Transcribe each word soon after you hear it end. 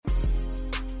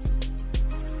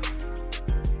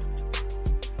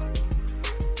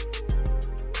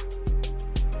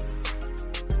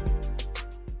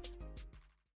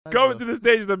Coming to the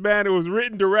stage is the man who has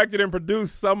written, directed, and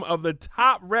produced some of the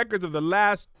top records of the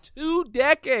last 2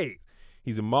 decades.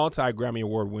 He's a multi-Grammy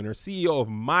Award winner, CEO of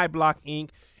My Block Inc.,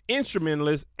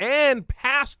 instrumentalist, and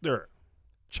pastor.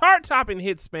 Chart-topping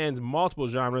hit spans multiple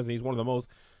genres, and he's one of the most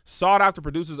sought-after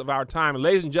producers of our time. And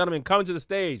ladies and gentlemen, coming to the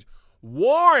stage,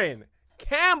 Warryn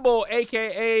Campbell,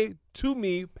 a.k.a. to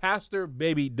me, Pastor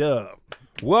Baby Dove.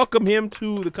 Welcome him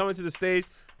to the Coming to the Stage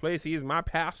place. He is my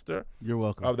pastor. You're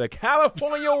welcome. Of the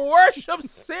California Worship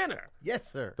Center.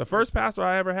 Yes, sir. The first pastor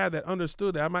I ever had that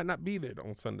understood that I might not be there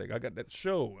on Sunday. I got that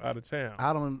show out of town.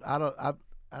 I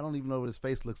don't even know what his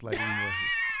face looks like anymore.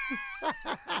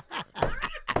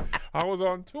 I was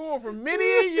on tour for many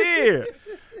a year.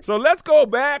 So let's go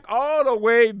back, all the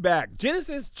way back.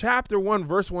 Genesis chapter 1,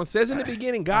 verse 1 says, in the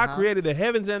beginning, God created the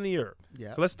heavens and the earth.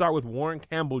 Yeah. So let's start with Warryn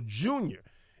Campbell Jr.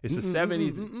 It's the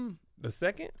 70s. The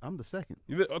second? I'm the second.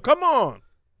 Come on.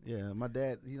 Yeah, my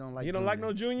dad, he don't like You don't like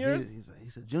no juniors? He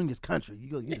said, junior's country.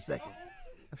 You're the second.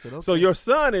 I said, okay. So your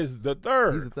son is the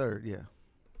third. He's the third, yeah.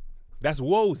 That's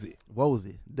Wozy.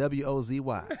 Wozy.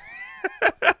 W-O-Z-Y.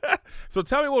 So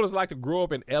tell me what it was like to grow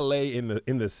up in L.A. in the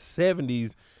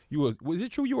 70s. Was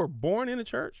it true you were born in a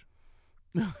church?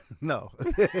 No.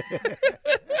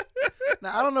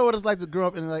 Now, I don't know what it's like to grow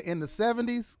up in the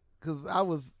 70s because I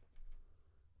was,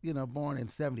 born in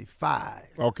 75.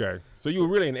 Okay. So you were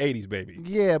really an 80s baby.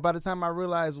 Yeah. By the time I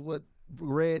realized what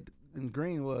red and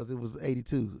green was, it was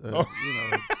 82.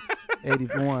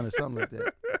 81 or something like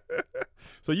that.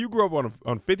 So you grew up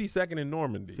on 52nd in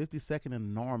Normandy. 52nd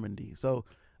in Normandy. So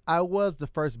I was the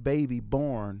first baby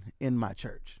born in my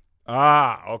church.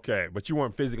 Ah, okay. But you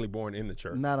weren't physically born in the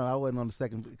church. No, I wasn't on the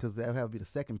second because that would have to be the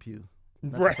second pew,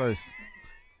 not right. the first.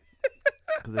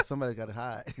 Because if somebody got to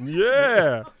hide.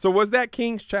 Yeah. So was that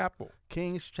King's Chapel?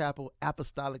 King's Chapel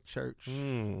Apostolic Church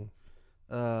on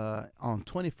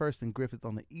 21st and Griffith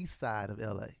on the east side of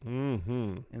L.A.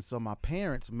 Mm-hmm. And so my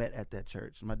parents met at that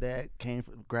church. My dad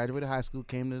graduated high school,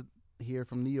 came to here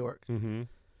from New York. Mm-hmm.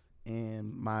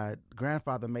 And my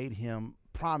grandfather made him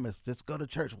promise, just go to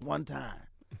church one time.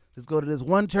 Just go to this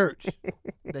one church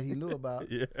that he knew about.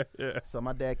 Yeah. So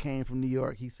my dad came from New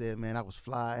York. He said, man, I was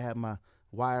fly. I had my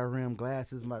wire rim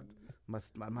glasses, my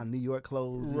New York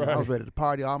clothes. Right. I was ready to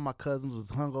party. All my cousins was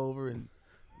hungover and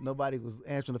nobody was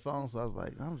answering the phone. So I was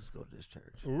like, I'm just go to this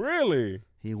church. Really?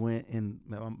 He went and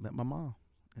met my mom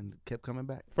and kept coming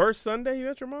back. First Sunday you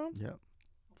met your mom? Yep.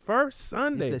 First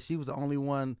Sunday. He said she was the only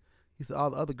one. He said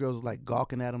all the other girls was like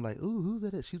gawking at him like, ooh, who's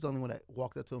that? She's the only one that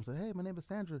walked up to him and said, hey, my name is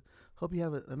Sandra. Hope you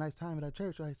have a nice time at our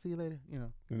church. All right, see you later.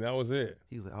 And that was it.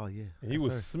 He was like, oh, yeah. He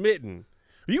was smitten.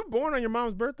 Were you born on your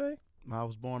mom's birthday? I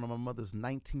was born on my mother's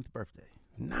 19th birthday.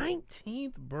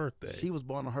 19th birthday? She was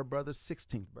born on her brother's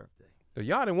 16th birthday. So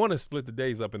y'all didn't want to split the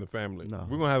days up in the family. No.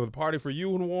 We're going to have a party for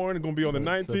you and Warryn. It's going to be on the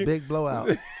 19th. It's a big blowout.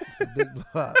 It's a big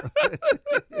blowout.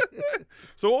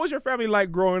 So what was your family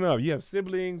like growing up? You have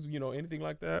siblings, anything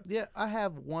like that? Yeah, I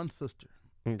have one sister.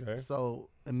 Okay. So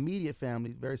immediate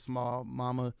family, very small,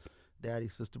 mama, daddy,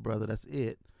 sister, brother, that's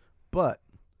it. But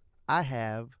I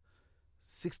have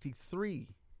 63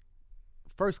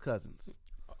 first cousins.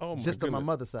 Oh my just goodness. on my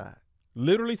mother's side.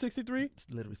 Literally 63? It's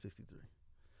literally 63.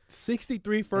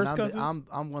 63 first cousins?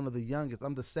 I'm one of the youngest.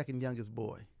 I'm the second youngest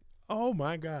boy. Oh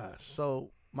my gosh.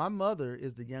 So my mother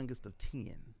is the youngest of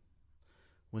 10.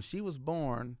 When she was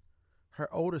born, her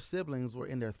older siblings were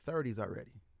in their 30s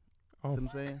already. Oh, see what I'm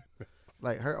saying?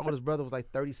 Like her oldest brother was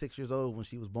like 36 years old when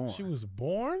she was born. She was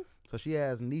born? So she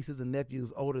has nieces and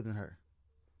nephews older than her,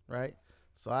 right?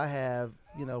 So I have,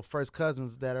 first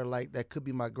cousins that are like, that could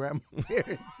be my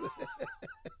grandparents.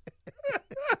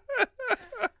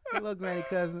 Hello, granny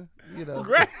cousin.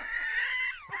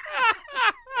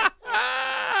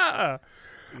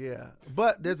 Yeah.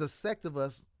 But there's a sect of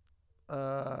us,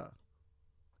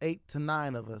 8 to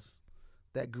 9 of us,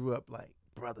 that grew up like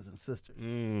brothers and sisters.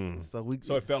 So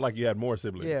it felt like you had more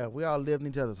siblings. Yeah, we all lived in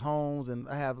each other's homes, and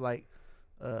I have like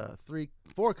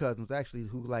 4 cousins actually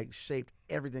who like shaped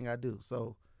everything I do.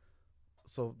 So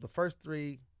the first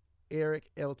 3, Eric,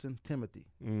 Elton, Timothy,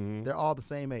 they're all the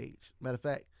same age. Matter of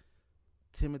fact,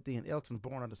 Timothy and Elton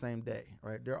born on the same day,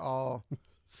 right? They're all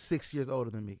 6 years older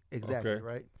than me, exactly, okay.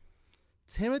 Right?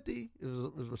 Timothy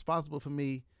was responsible for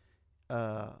me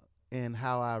and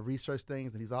how I research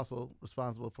things, and he's also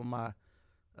responsible for my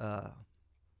how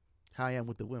I am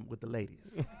with the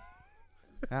ladies.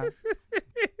 Huh?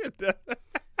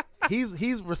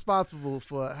 He's responsible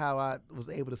for how I was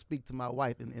able to speak to my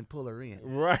wife and pull her in.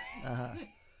 Right.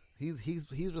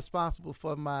 He's responsible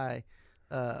for my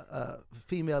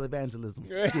female evangelism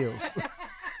skills.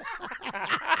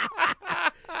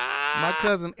 My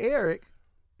cousin Eric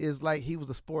is like, he was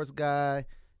a sports guy.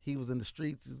 he was in the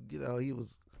streets. You know, he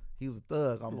was a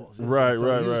thug almost. Right,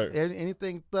 so right.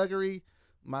 Anything thuggery,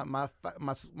 my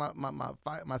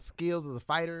skills as a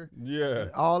fighter,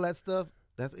 all that stuff.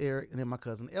 That's Eric, and then my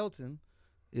cousin Elton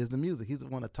is the music. He's the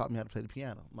one that taught me how to play the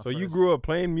piano. So you grew up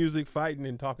playing music, fighting,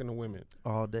 and talking to women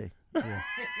all day. Yeah.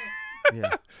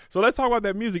 Yeah. So let's talk about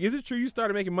that music. Is it true you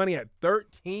started making money at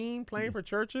 13 playing for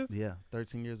churches? Yeah,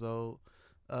 13 years old.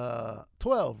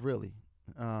 12 really.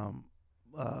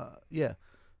 Yeah.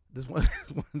 This one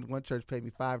church paid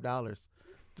me $5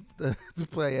 to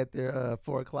play at their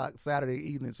 4:00 Saturday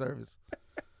evening service.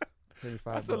 Paid me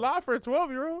 $5. That's a lot for a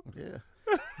 12-year-old. Yeah.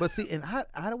 But see, and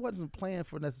I wasn't playing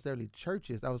for necessarily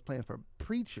churches. I was playing for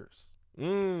preachers.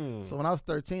 So when I was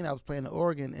 13, I was playing the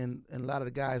organ, and a lot of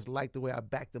the guys liked the way I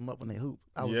backed them up when they hoop.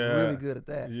 I was really good at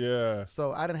that. Yeah.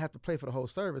 So I didn't have to play for the whole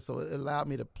service, so it allowed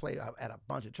me to play at a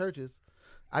bunch of churches.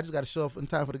 I just got to show up in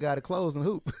time for the guy to close and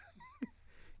hoop.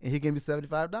 And he gave me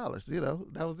 $75. You know,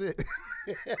 that was it.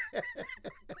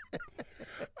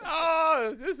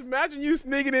 Oh, just imagine you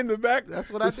sneaking in the back. That's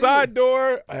what the I did. side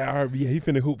door. All right, yeah, he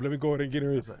finna hoop. Let me go ahead and get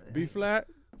her in. B flat.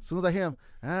 As soon as I hear him,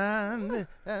 here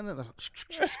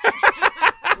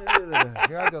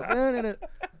I go. And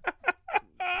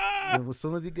as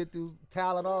soon as he get through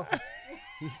toweling off,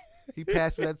 he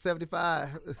passed me that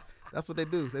 75. That's what they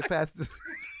do. They pass this.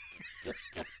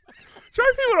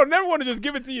 Church people don't never want to just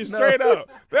give it to you straight up.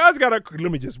 They always gotta.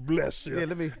 Let me just bless you. Yeah,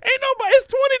 let me. Ain't nobody. It's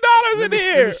 $20 in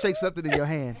here. Let me shake something in your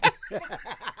hand. Why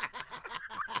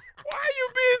are you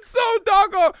being so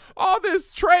doggone all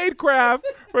this trade craft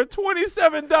for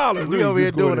 $27? We over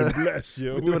here doing bless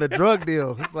you. We're doing a drug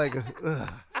deal. It's like, don't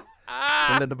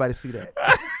let nobody see that.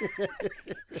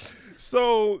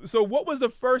 So what was the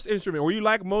first instrument? Were you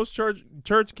like most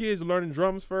church kids learning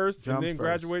drums first and then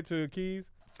graduate to keys?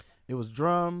 It was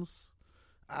drums.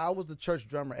 I was the church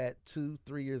drummer at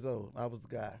 2-3 years old. I was the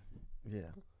guy.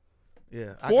 Yeah.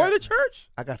 For the church?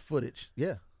 I got footage.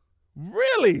 Yeah.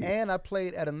 Really? And I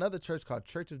played at another church called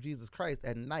Church of Jesus Christ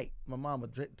at night. My mom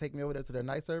would take me over there to their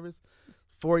night service.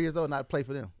 4 years old, and I'd play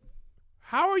for them.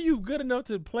 How are you good enough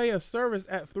to play a service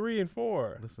at 3 and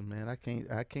 4? Listen, man, I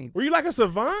can't. Were you like a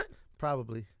savant?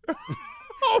 Probably.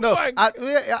 Oh no, my God.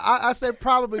 I said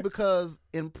probably because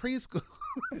in preschool,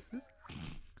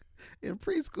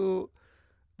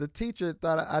 the teacher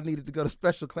thought I needed to go to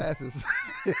special classes.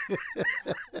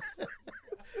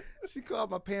 She called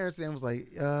my parents and was like,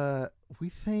 we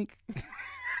think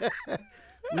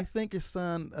your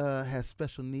son has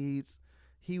special needs.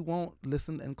 He won't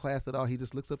listen in class at all. He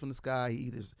just looks up in the sky. He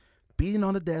either's beating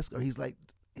on the desk or he's like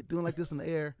doing like this in the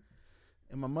air.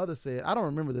 And my mother said, I don't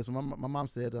remember this. My mom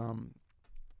said,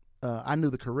 I knew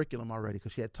the curriculum already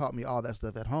because she had taught me all that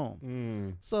stuff at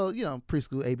home. So,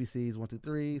 preschool ABCs, 1, 2,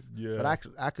 3s. Yeah. But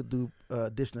I could do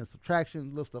addition and subtraction,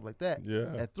 little stuff like that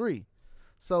at 3.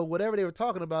 So whatever they were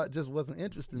talking about just wasn't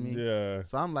interesting me. Yeah.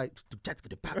 So I'm like,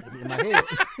 in my head.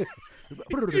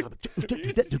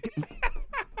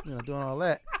 Doing all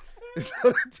that. And so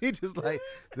the teacher's like,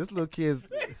 this little kid's,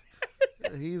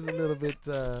 he's a little bit,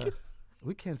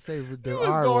 we can't say the you was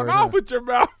R going word. off with your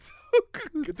mouth.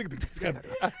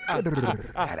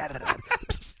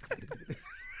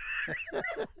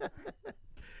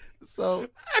 So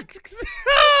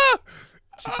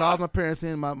she calls my parents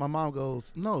in. My mom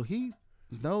goes, no, he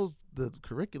knows the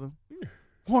curriculum.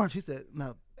 Warryn, she said,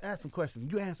 now ask some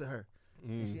questions. You answer her.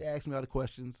 And she asked me all the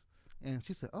questions. And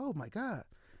she said, oh, my God.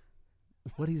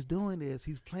 What he's doing is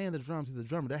he's playing the drums. He's a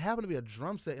drummer. There happened to be a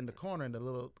drum set in the corner in the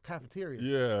little cafeteria.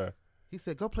 Yeah. He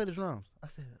said, go play the drums. I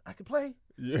said, I can play?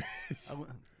 Yeah. I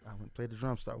went and played the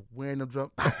drums, started wearing the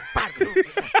drum.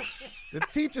 The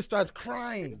teacher starts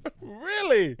crying.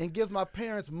 Really? And gives my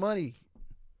parents money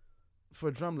for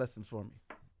drum lessons for me.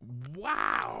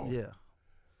 Wow. Yeah.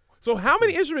 So how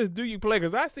many instruments do you play?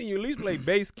 Because I've seen you at least play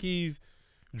bass, keys,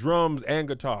 drums, and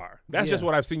guitar. That's just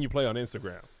what I've seen you play on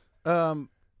Instagram.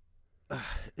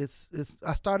 It's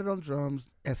I started on drums.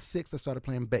 At 6, I started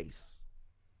playing bass.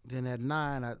 Then at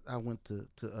 9, I went to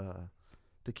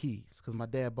keys because my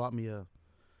dad bought me a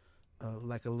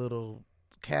little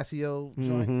Casio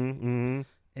joint,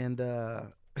 and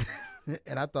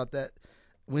and I thought that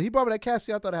when he bought me that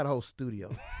Casio, I thought I had a whole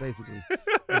studio basically.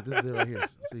 Like, this is it right here,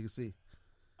 so you can see.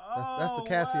 That's the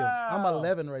Casio. Wow. I'm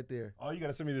 11 right there. Oh, you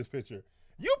gotta send me this picture.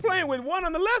 You playing with one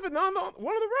on the left and one on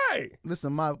the right.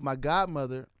 Listen, my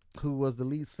godmother, who was the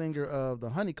lead singer of the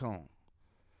Honeycomb,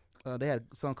 they had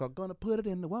a song called "Gonna Put It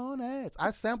in the Walnuts."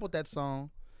 I sampled that song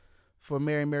for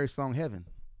Mary Mary's song "Heaven."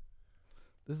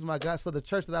 This is my God. So the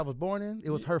church that I was born in, it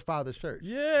was her father's church.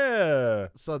 Yeah.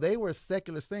 So they were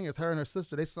secular singers. Her and her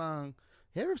sister, they sung.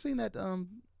 You ever seen that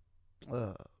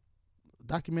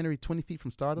documentary 20 Feet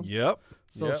from Stardom. Yep.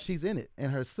 So she's in it,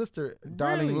 and her sister,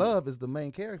 Darlene Love, is the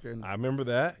main character. And I remember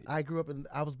that. I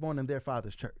was born in their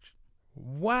father's church.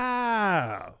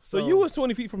 Wow. So you was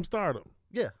 20 feet from stardom.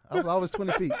 Yeah, I was always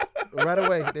 20 feet. Right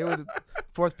away, they were the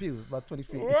fourth pew, about 20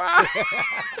 feet. Wow.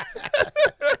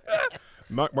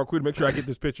 Marquita, make sure I get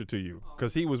this picture to you,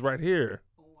 because he was right here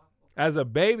as a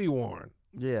baby Warryn.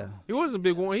 Yeah. He wasn't a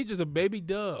big Warryn. He's just a baby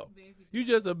dove. You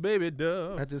just a baby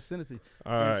dove. I just sent it to you.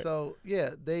 All and right. so, yeah,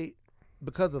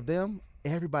 because of them,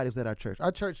 everybody was at our church.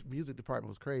 Our church music department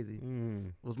was crazy.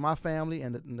 It was my family,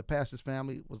 and the pastor's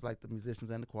family was like the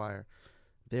musicians and the choir.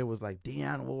 There was like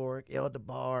Dionne Warwick, Elder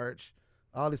Barge.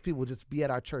 All these people would just be at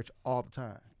our church all the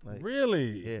time. Like,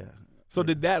 really? Yeah. So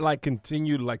did that like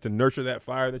continue to like to nurture that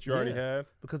fire that you already had?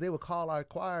 Because they would call our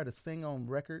choir to sing on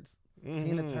records,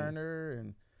 Tina Turner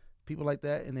and people like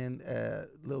that. And then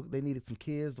they needed some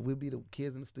kids. We'd be the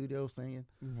kids in the studio singing.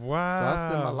 Wow. So I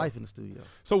spent my life in the studio.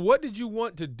 So what did you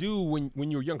want to do when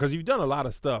you were young? Because you've done a lot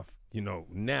of stuff,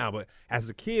 now. But as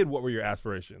a kid, what were your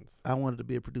aspirations? I wanted to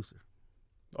be a producer.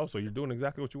 Oh, so you're doing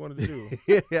exactly what you wanted to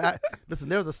do. Yeah. Listen,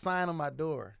 there was a sign on my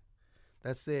door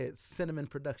that said Cinnamon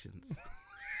Productions.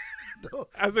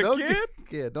 As a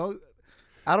kid?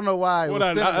 I don't know why.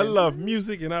 I love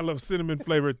music and I love cinnamon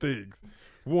flavored things.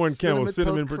 Warryn Campbell,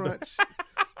 Cinnamon Crunch.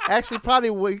 Actually, probably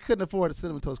we couldn't afford a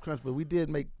Cinnamon Toast Crunch, but we did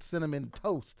make cinnamon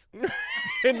toast.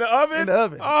 In the oven? In the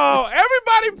oven. Oh,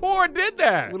 everybody did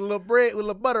that. With a little bread, with a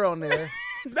little butter on there.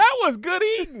 That was good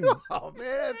eating. Oh,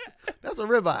 man, that's a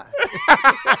ribeye.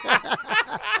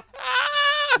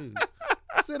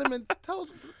 Cinnamon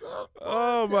toast.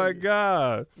 Oh, my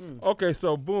God. Okay,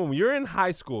 so boom, you're in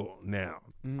high school now.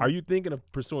 Are you thinking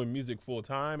of pursuing music full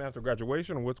time after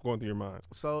graduation, or what's going through your mind?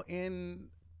 So in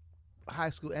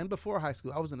high school and before high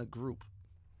school, I was in a group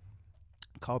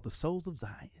called the Souls of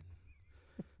Zion.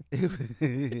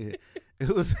 It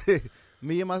was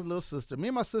me and my little sister. Me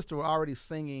and my sister were already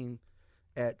singing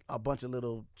at a bunch of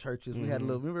little churches. We had a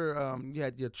little. Remember, you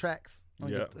had your tracks on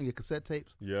your cassette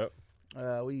tapes. Yep.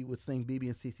 We would sing BB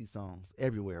and CC songs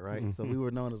everywhere, right? So we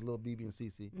were known as Little BB and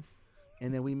CC.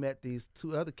 And then we met these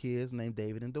two other kids named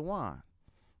David and Dewan,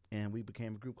 and we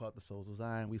became a group called the Souls of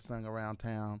Zion. We sung around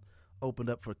town,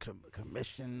 opened up for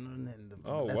Commission and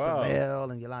Vanessa Bell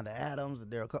and Yolanda Adams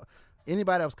and Daryl Cole.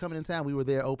 Anybody that was coming in town, we were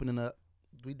there opening up.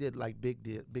 We did like big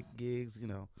gigs,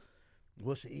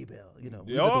 Wilshire Ebell,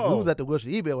 We was at the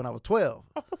Wilshire Ebell when I was 12,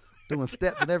 doing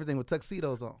steps and everything with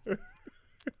tuxedos on.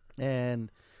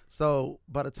 And so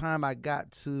by the time I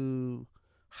got to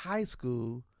high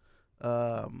school,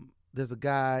 there's a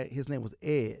guy, his name was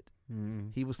Ed.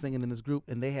 He was singing in this group,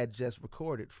 and they had just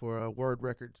recorded for Word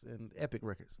Records and Epic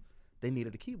Records. They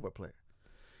needed a keyboard player.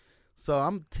 So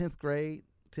I'm 10th,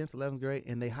 11th grade,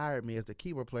 and they hired me as their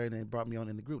keyboard player, and they brought me on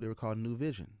in the group. They were called New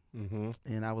Vision.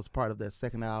 And I was part of that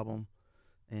second album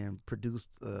and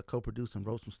co-produced and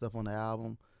wrote some stuff on the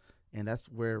album. And that's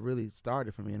where it really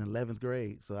started for me in 11th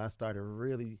grade. So I started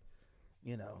really,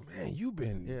 Man, you've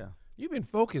been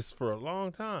focused for a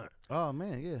long time. Oh,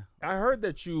 man, yeah. I heard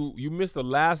that you missed the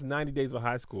last 90 days of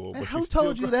high school. But who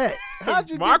told you that? How'd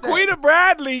you get that? Marquita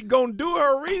Bradley gonna do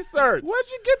her research. Where'd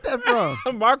you get that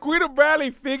from? Marquita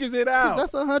Bradley figures it out.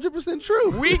 That's 100%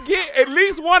 true. We get at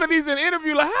least one of these in an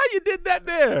interview. Like, how you did that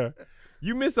there?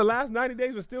 You missed the last 90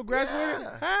 days but still graduated?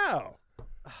 Yeah. How?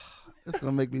 It's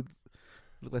going to make me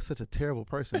look like such a terrible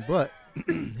person. But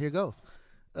here goes.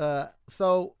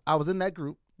 So I was in that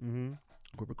group.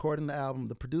 We're recording the album.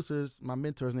 The producers, my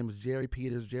mentor's name is Jerry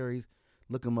Peters. Jerry's,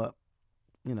 look him up,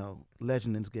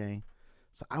 legend in this game.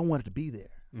 So I wanted to be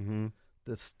there.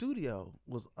 The studio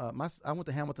was, I went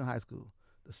to Hamilton High School.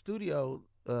 The studio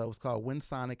was called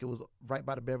Winsonic. It was right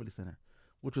by the Beverly Center,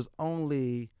 which was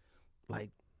only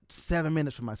like 7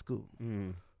 minutes from my school.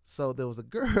 So there was a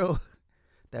girl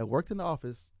that worked in the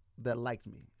office that liked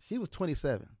me. She was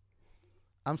 27.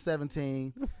 I'm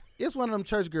 17. It's one of them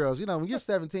church girls. When you're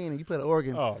 17 and you play the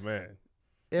organ. Oh, man.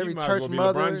 Every might church as well be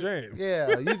mother. LeBron James.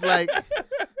 Yeah. You like,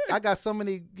 I got so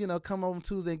many, come on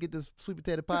Tuesday and get this sweet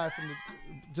potato pie from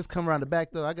just come around the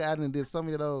back door. I done did so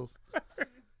many of those.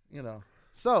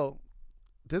 So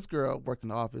this girl worked in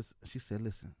the office. She said,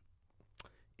 listen,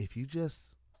 if you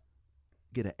just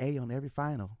get an A on every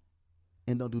final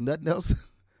and don't do nothing else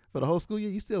for the whole school year,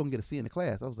 you still gonna get a C in the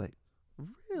class. I was like,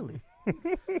 really?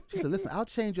 She said, listen, I'll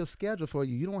change your schedule for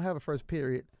you. You don't have a first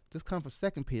period. Just come for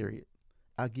second period.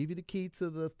 I'll give you the key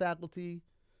to the faculty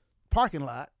parking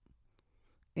lot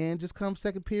and just come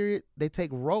second period. They take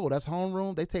roll. That's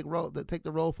homeroom. They take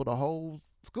the roll for the whole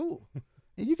school.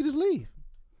 And you can just leave.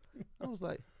 I was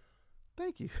like,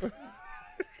 thank you.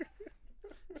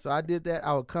 So I did that.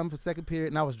 I would come for second period,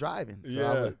 and I was driving. So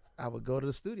Yeah. I would go to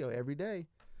the studio every day,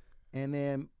 and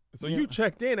then. So you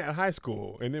checked in at high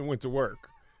school and then went to work.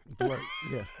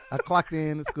 Yeah, I clocked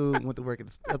in at school, went to work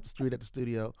up the street at the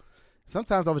studio.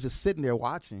 Sometimes I was just sitting there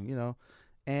watching,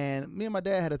 and me and my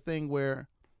dad had a thing where,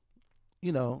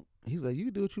 he's like, you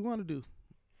can do what you want to do,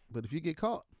 but if you get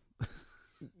caught,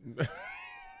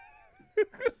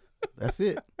 that's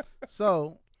it.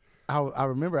 So I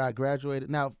remember I graduated.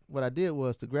 Now, what I did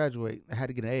was to graduate, I had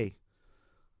to get an A.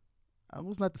 I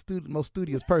was not the most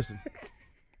studious person,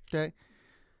 okay?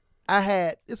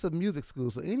 It's a music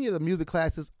school, so any of the music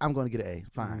classes, I'm going to get an A.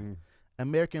 Fine.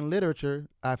 American literature,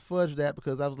 I fudged that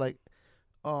because I was like,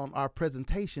 our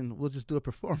presentation, we'll just do a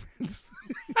performance.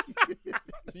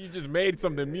 So you just made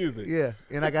something music. Yeah,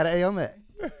 and I got an A on that.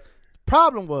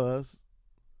 Problem was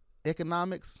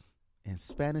economics and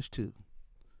Spanish too.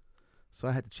 So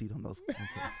I had to cheat on those.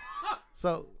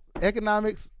 So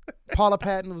economics, Paula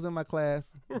Patton was in my class.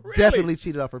 Really? Definitely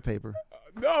cheated off her paper.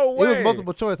 No way. It was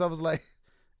multiple choice. I was like,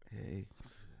 hey,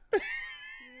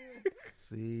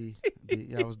 see,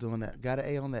 I was doing that. Got an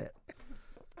A on that.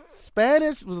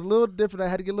 Spanish was a little different. I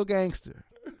had to get a little gangster.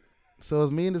 So it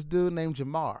was me and this dude named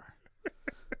Jamar.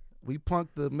 We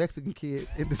punked the Mexican kid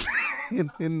in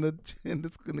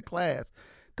the class.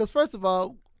 Because first of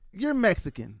all, you're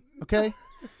Mexican, okay?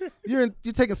 You're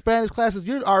taking Spanish classes.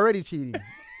 You're already cheating,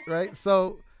 right?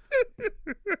 So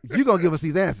you're gonna give us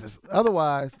these answers.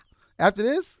 Otherwise, after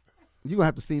this, you're gonna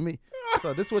have to see me.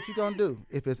 So this is what you're going to do.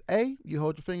 If it's A, you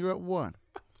hold your finger up 1.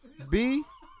 B,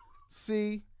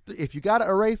 C, 3. If you got to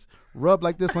erase, rub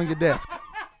like this on your desk.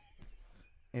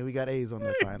 And we got A's on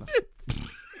that final.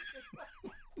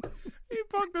 He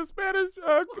punked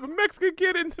the Mexican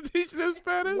kid into teaching him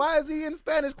Spanish? Why is he in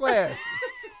Spanish class?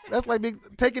 That's like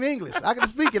taking English. I can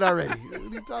speak it already. What are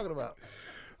you talking about?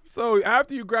 So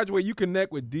after you graduate, you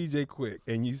connect with DJ Quick,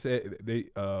 and you said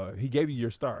he gave you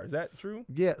your star. Is that true?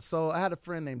 Yeah. So I had a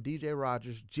friend named DJ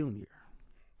Rogers Jr.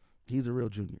 He's a real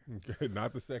junior. Okay,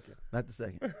 not the second. Not the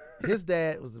second. His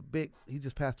dad was he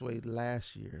just passed away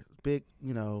last year. Big,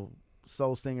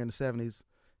 soul singer in the 70s.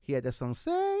 He had that song,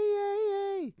 Say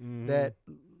Yeah, Yeah. Mm-hmm. That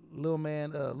little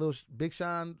man, Big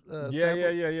Sean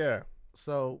Yeah.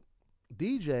 So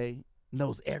DJ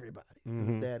knows everybody.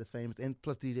 Mm-hmm. His dad is famous, and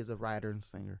plus DJ's a writer and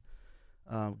singer.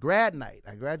 Grad night,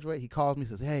 I graduate. He calls me,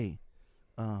 says, "Hey,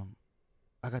 I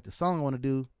got this song I want to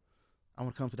do. I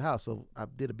want to come to the house." So I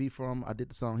did a beat for him. I did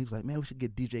the song. He was like, "Man, we should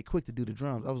get DJ Quick to do the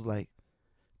drums." I was like,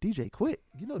 "DJ Quick?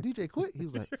 You know DJ Quick?" He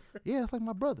was like, "Yeah, that's like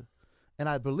my brother." And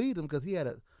I believed him because he had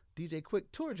a DJ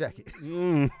Quick tour jacket.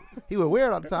 He would wear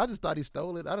it all the time. I just thought he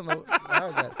stole it. I don't know how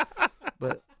I got it.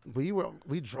 But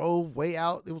we drove way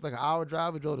out. It was like an hour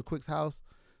drive. We drove to Quick's house.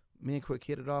 Me and Quick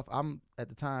hit it off. I'm at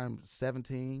the time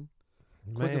 17.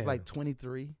 Quick is like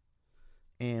 23.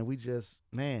 And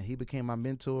he became my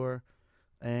mentor.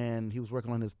 And he was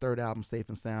working on his third album, Safe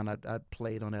and Sound. I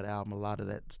played on that album, a lot of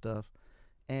that stuff.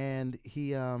 And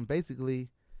he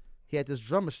he had this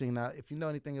drum machine. Now, if you know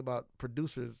anything about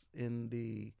producers in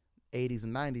the 80s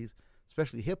and 90s,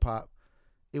 especially hip hop,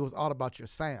 it was all about your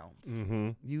sounds.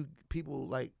 Mm-hmm. People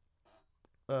like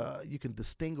you can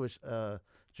distinguish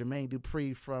Jermaine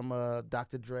Dupri from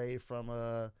Dr. Dre from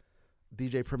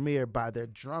DJ Premier by their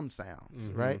drum sounds,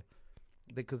 right?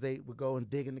 Because they would go and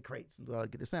dig in the crates and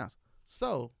get their sounds.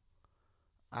 So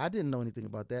I didn't know anything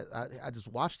about that. I just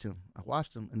watched him.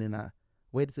 And then I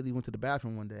waited till he went to the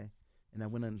bathroom one day, and I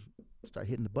went and started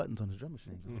hitting the buttons on his drum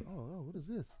machine. Like, oh, what is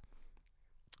this?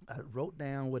 I wrote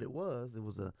down what it was. It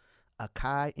was a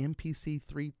Akai MPC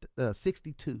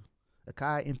 62,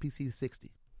 Akai MPC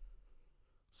 60.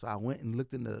 So I went and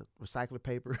looked in the recycler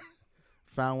paper,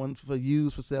 found one for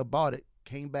used for sale, bought it,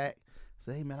 came back,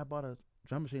 said, "Hey man, I bought a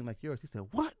drum machine like yours." He said,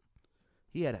 "What?"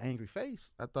 He had an angry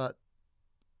face. I thought,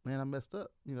 man, I messed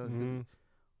up.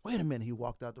 Wait a minute. He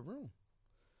walked out the room.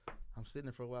 I'm sitting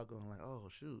there for a while going like, oh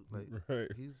shoot, like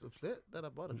he's upset that I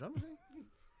bought a drum machine.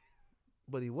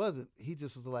 But he wasn't. He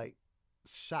just was like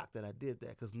shocked that I did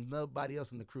that because nobody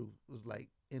else in the crew was like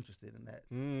interested in that.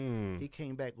 He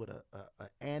came back with a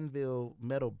anvil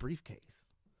metal briefcase,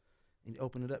 and he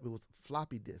opened it up. It was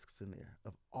floppy disks in there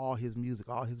of all his music,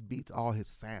 all his beats, all his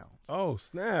sounds. Oh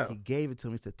snap! He gave it to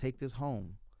me. He said, "Take this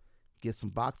home, get some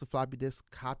box of floppy disks,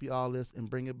 copy all this, and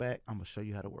bring it back. I'm gonna show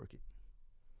you how to work it."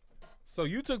 So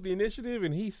you took the initiative,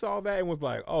 and he saw that and was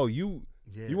like, "Oh, you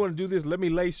want to do this? Let me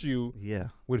lace you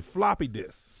with floppy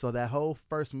disks." So that whole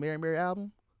first Mary Mary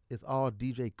album is all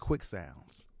DJ Quick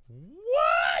sounds.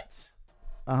 What?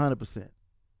 100%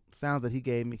 sounds that he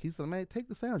gave me. He said, "Man, take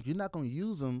the sounds. You're not gonna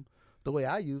use them the way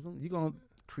I use them. You're gonna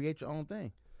create your own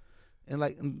thing." And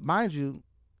like, mind you,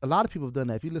 a lot of people have done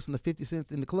that. If you listen to 50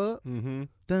 Cent in the club, Mm-hmm.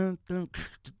 dun, dun,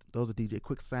 those are DJ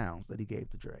Quick sounds that he gave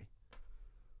to Dre.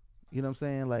 You know what I'm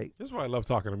saying? Like, This is why I love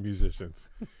talking to musicians.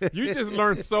 You just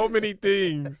learn so many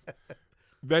things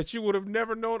that you would have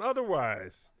never known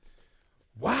otherwise.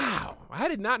 Wow. I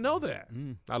did not know that.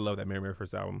 I love that Mary Mary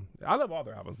first album. I love all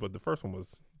their albums, but the first one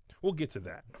was, we'll get to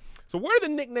that. So where did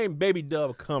the nickname Baby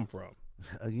Dub come from?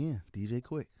 again, DJ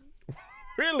Quick.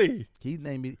 Really? He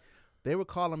named me. They were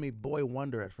calling me Boy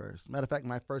Wonder at first. Matter of fact,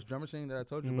 my first drum machine that I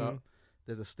told you about,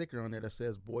 there's a sticker on there that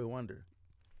says Boy Wonder.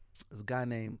 There's a guy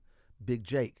named Big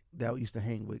Jake that used to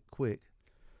hang with Quick.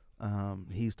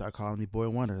 He started calling me Boy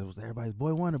Wonder. It was everybody's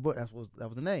Boy Wonder. That was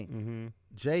the name. Mm-hmm.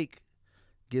 Jake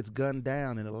gets gunned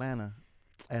down in Atlanta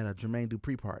at a Jermaine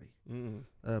Dupri party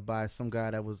by some guy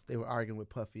they were arguing with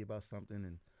Puffy about something,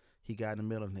 and he got in the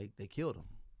middle and they killed him.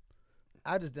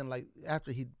 I just didn't like,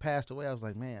 after he passed away, I was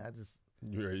like, man,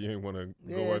 You didn't want to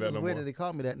yeah, go with it that was no weird more? that they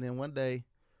called me that. And then one day,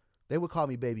 they would call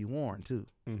me Baby Warryn too.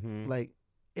 Mm-hmm. Like,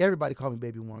 everybody called me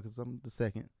Baby Warryn because I'm the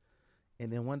second.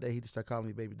 And then one day, he just started calling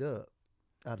me Baby Dub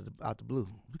out the blue.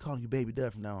 We calling you Baby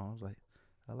Dub from now on. I was like,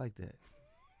 I like that.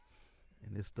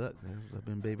 And it stuck, man. I've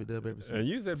been Baby Dub ever since. And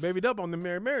you said Baby Dub on the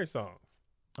Mary Mary song.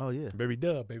 Oh, yeah. Baby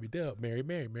Dub, Mary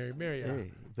Mary, Mary Mary.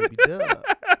 Hey, Baby Dub.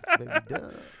 Baby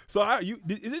Dub. So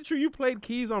is it true you played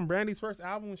keys on Brandy's first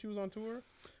album when she was on tour?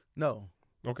 No.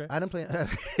 Okay. I didn't play.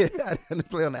 I didn't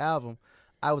play on the album.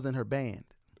 I was in her band.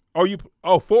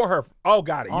 For her. Oh,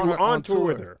 got it. You were on tour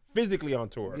with tour. her, physically on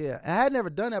tour. Yeah, and I had never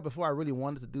done that before. I really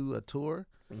wanted to do a tour.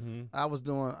 Mm-hmm. I was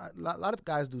doing a lot of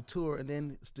guys do tour and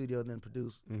then studio and then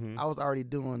produce. Mm-hmm. I was already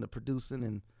doing the producing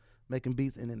and making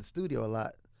beats and in the studio a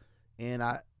lot. And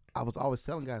I was always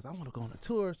telling guys I want to go on a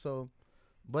tour. So,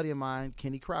 a buddy of mine,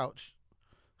 Kenny Crouch,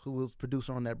 who was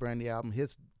producer on that Brandy album,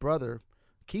 his brother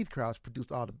Keith Crouch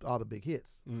produced all the big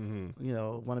hits. Mm-hmm. You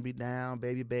know, Wanna Be Down,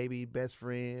 Baby Baby, Best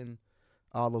Friend,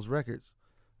 all those records.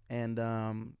 And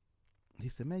he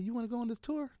said, man, you want to go on this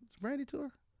tour, this Brandy tour?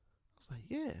 I was like,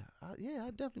 yeah, I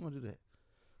definitely want to do that.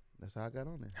 That's how I got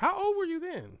on there. How old were you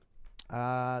then?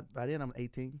 By then I'm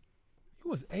 18. You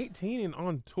was 18 and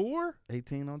on tour?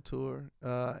 18 on tour.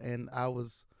 And I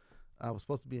was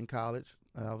supposed to be in college.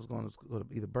 I was going to go to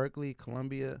either Berkeley,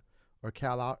 Columbia, or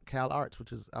Cal Arts,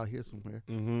 which is out here somewhere.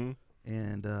 Mm-hmm.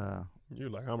 And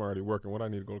you're like, I'm already working. What I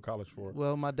need to go to college for?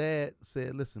 well, my dad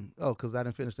said, listen, because I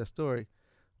didn't finish that story.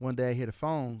 One day I hear the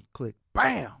phone click,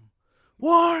 bam,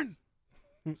 Warren.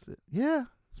 I said, yeah,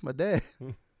 it's my dad.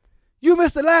 You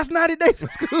missed the last 90 days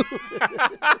of school.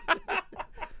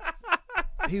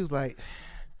 He was like,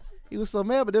 he was so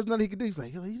mad, but there's nothing he could do. He was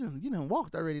like, you done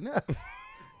walked already now.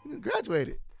 You done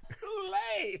graduated. Too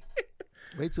late.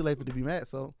 Way too late for to be mad.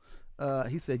 So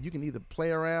he said, you can either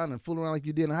play around and fool around like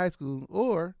you did in high school,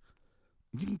 or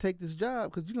you can take this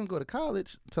job because you're going to go to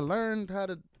college to learn how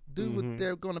to do what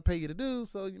they're going to pay you to do.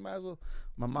 So you might as well.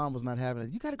 My mom was not having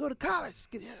it. You got to go to college.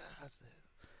 Get here. I said,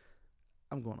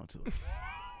 I'm going on tour.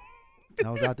 I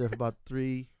was out there for about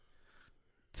 2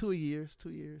 years.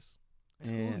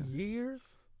 And 2 years?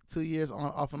 2 years on,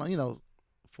 off and on,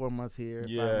 4 months here. 5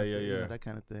 Yeah, months yeah, there, yeah. that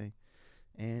kind of thing.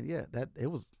 And yeah, it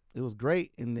was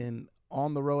great. And then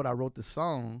on the road, I wrote this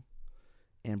song,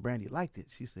 and Brandy liked it.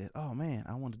 She said, "Oh man,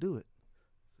 I want to do it."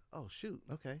 I said, oh shoot,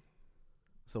 okay.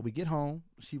 So we get home.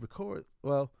 She records.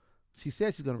 Well, she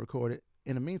said she's gonna record it.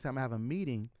 In the meantime, I have a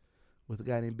meeting with a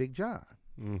guy named Big John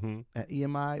at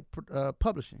EMI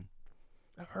Publishing.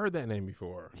 I've heard that name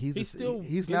before. He's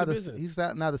now now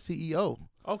the CEO.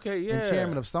 Okay, yeah. And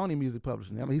chairman of Sony Music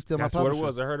Publishing. I mean, he's still That's my publisher. what it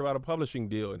was. I heard about a publishing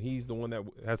deal, and he's the one that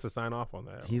has to sign off on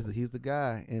that. He's the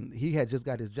guy, and he had just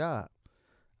got his job.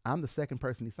 I'm the second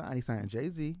person he signed. He signed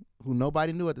Jay-Z, who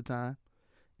nobody knew at the time,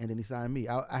 and then he signed me.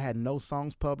 I had no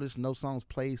songs published, no songs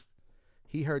placed.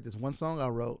 He heard this one song I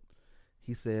wrote.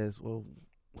 He says, well,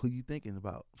 who you thinking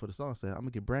about for the song? I said, I'm going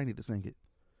to get Brandy to sing it.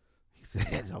 He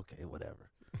said, okay, whatever.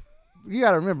 You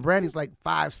got to remember, Brandy's like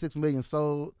 5-6 million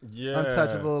sold,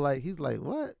 untouchable. Like, he's like,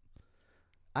 what?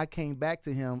 I came back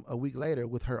to him a week later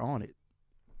with her on it.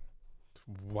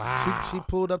 Wow. She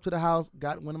pulled up to the house,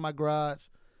 went in my garage,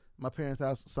 my parents'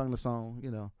 house, sung the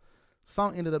song,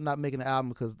 Song ended up not making the album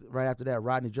because right after that,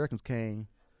 Rodney Jerkins came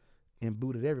and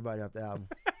booted everybody off the album.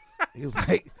 He was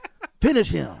like,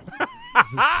 finish him.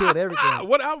 Just killed everything.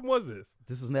 What album was this?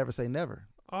 This is Never Say Never.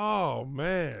 Oh,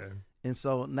 man. And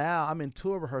so now I'm in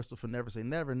tour rehearsal for Never Say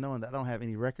Never, knowing that I don't have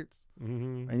any records,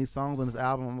 any songs on this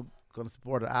album. I'm going to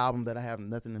support an album that I have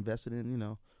nothing invested in,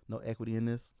 no equity in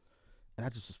this. And I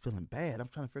just was feeling bad. I'm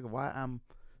trying to figure why I'm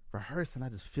rehearsing. I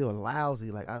just feel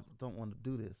lousy, like I don't want to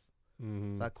do this.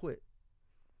 So I quit.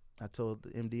 I told the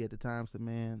MD at the time, said,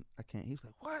 man, I can't. He was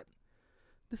like, what?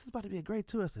 this is about to be a great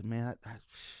tour. I said, man,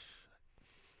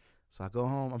 so I go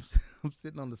home. I'm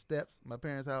sitting on the steps of my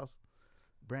parents' house.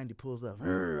 Brandy pulls up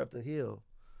the hill.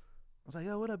 I was like,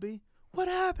 yo, what up, B? What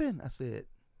happened? I said,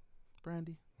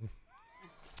 Brandy,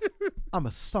 I'm a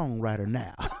songwriter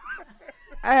now.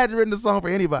 I hadn't written a song for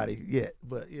anybody yet,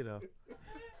 but, you know.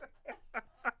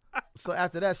 So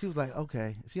after that, she was like,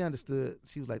 okay. She understood.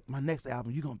 She was like, my next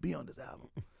album, you're going to be on this album.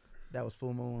 That was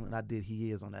Full Moon, and I did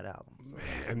He Is on that album. So.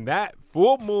 Man, that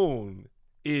Full Moon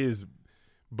is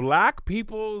black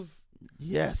people's,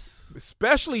 yes,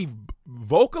 especially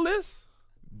vocalists.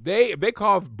 They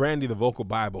call Brandy the vocal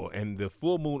Bible, and the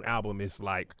Full Moon album is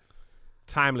like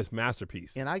timeless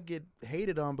masterpiece. And I get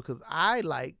hated on because I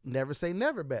like Never Say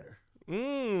Never better.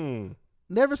 Mm.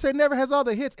 Never Say Never has all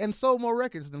the hits and sold more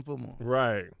records than Full Moon.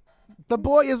 Right. The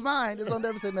Boy Is Mine is on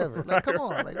Never Say Never. Like, come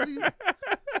on. Like, what do you...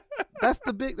 That's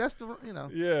the, you know.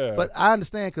 Yeah. But I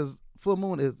understand because Full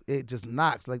Moon it just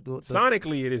knocks. Like the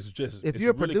sonically, it is just. If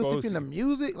you're really producing in the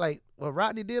music, like what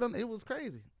Rodney did on it was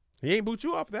crazy. He ain't boot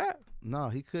you off that. No,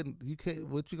 he couldn't. You can't.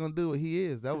 What you gonna do? What He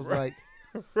Is? That was like,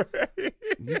 right.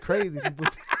 You crazy.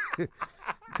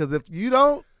 Because if you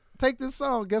don't take this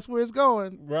song, guess where it's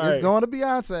going? Right. It's going to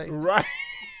Beyonce. Right.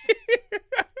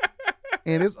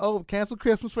 And it's over. Cancel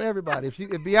Christmas for everybody. If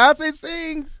Beyonce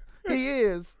sings, He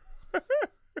Is.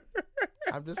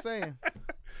 I'm just saying.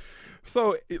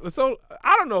 So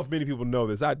I don't know if many people know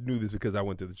this. I knew this because I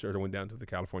went to the church. I went down to the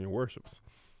California worships.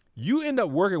 You end up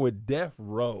working with Death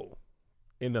Row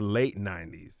in the late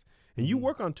 90s. And you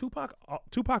work on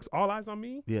Tupac's All Eyes on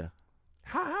Me? Yeah.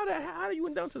 How do you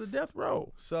went down to the Death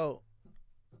Row? So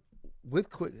with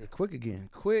Quick again.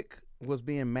 Quick was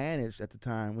being managed at the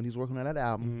time when he was working on that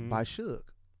album by Suge.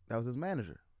 That was his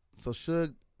manager. So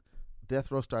Suge,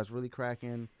 Death Row starts really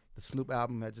cracking. The Snoop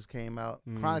album had just came out.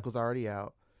 Chronic was already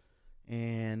out.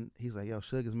 And he's like, yo,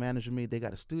 Suge is managing me. They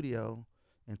got a studio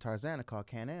in Tarzana called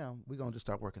Can-Am. We're going to just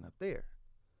start working up there.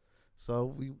 So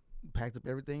we packed up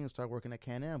everything and started working at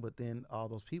Can-Am. But then all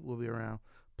those people will be around.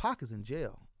 Pac is in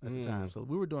jail at the time. So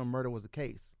we were doing Murder Was a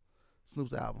Case,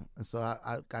 Snoop's album. And so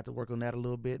I got to work on that a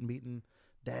little bit, meeting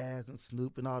Daz and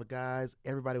Snoop and all the guys.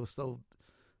 Everybody was so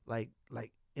like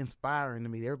inspiring to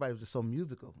me. Everybody was just so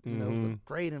musical. You know, it was a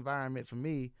great environment for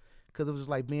me because it was just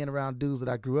like being around dudes that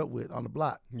I grew up with on the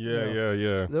block. Yeah, you know?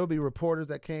 yeah. There would be reporters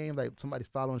that came, like somebody's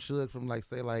following Suge from like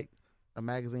say like a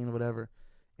magazine or whatever,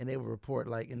 and they would report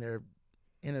like in their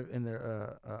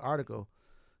article,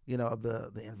 you know,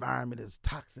 the environment is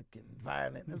toxic and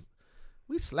violent.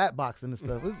 We slap boxing and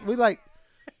stuff. We like,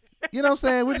 you know what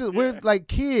I'm saying? We're like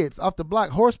kids off the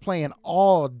block horse playing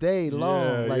all day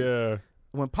long.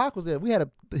 When Pac was there, we had a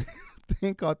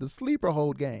thing called the sleeper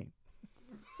hold game.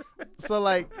 So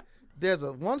like there's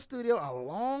one studio, a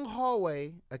long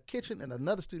hallway, a kitchen, and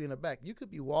another studio in the back. You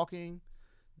could be walking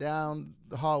down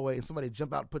the hallway and somebody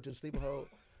jump out and put you in sleeper hold.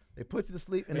 They put you to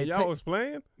sleep and y'all was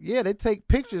playing? Yeah, they take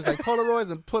pictures like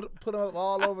Polaroids and put them up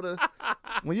all over the.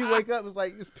 When you wake up, it's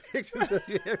like there's pictures of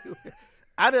you everywhere.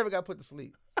 I never got put to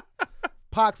sleep.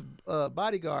 Pac's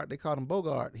bodyguard, they called him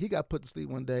Bogart. He got put to sleep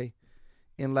one day,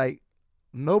 and like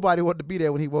nobody wanted to be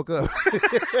there when he woke up.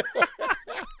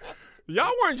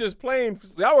 Y'all weren't just playing.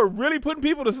 Y'all were really putting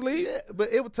people to sleep. Yeah,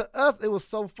 but to us, it was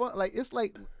so fun. Like it's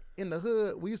like in the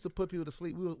hood, we used to put people to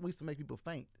sleep. We used to make people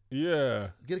faint. Yeah.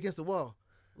 Get against the wall.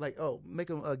 Like, make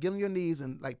them get on your knees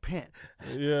and like pant.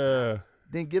 Yeah.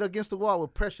 Then get against the wall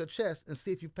with press your chest and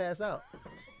see if you pass out.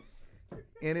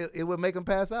 And it would make them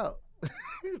pass out.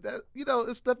 That, you know,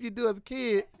 it's stuff you do as a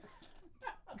kid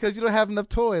because you don't have enough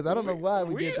toys. I don't know why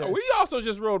we did that. We also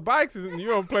just rode bikes and you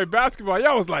don't play basketball.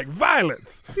 Y'all was like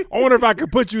violence. I wonder if I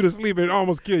could put you to sleep and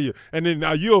almost kill you, and then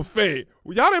now you'll fade.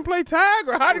 Y'all didn't play tag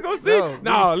or hide and go seek?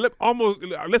 No,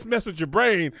 let's mess with your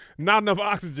brain. Not enough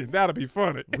oxygen. That'll be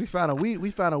funny. We found a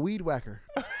weed whacker,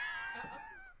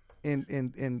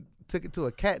 and took it to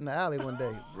a cat in the alley one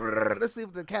day. Let's see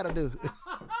what the cat'll do.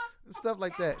 Stuff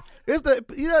like that. It's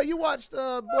you watched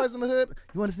Boys in the Hood.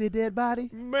 You want to see a dead body?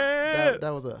 Man,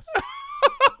 that was us.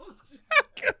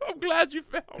 I'm glad you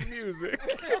found music.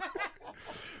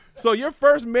 So your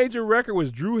first major record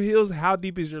was Dru Hill's "How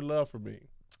Deep Is Your Love for Me"?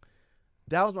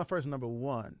 That was my first number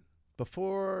one.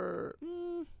 Before,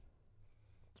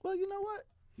 well, you know what?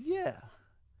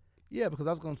 Yeah, because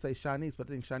I was going to say Shanice, but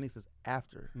I think Shanice is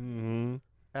after. Mm-hmm.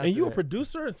 And you a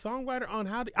producer and songwriter on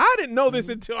How Deep? I didn't know this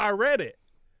until I read it.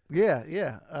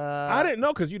 Yeah. I didn't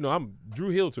know because Dru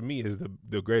Hill to me is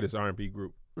the greatest R&B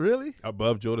group. Really?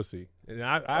 Above Jodeci. And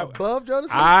above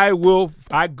Jodeci?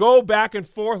 I go back and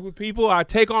forth with people. I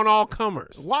take on all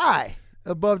comers. Why?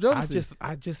 Above Jodeci?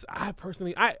 I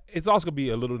personally, it's also gonna be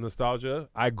a little nostalgia.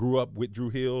 I grew up with Dru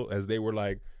Hill as they were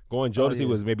like Going Jodeci yeah.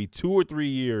 was maybe 2 or 3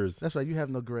 years. That's right. You have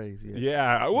no grays. Yeah.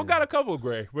 Yeah, we got a couple of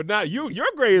gray, but not you. Your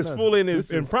gray is full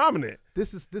and prominent.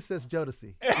 This says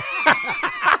Jodeci.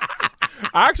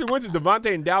 I actually went to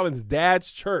Devontae and Dallin's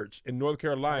dad's church in North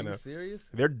Carolina. Are you serious?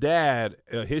 Their dad,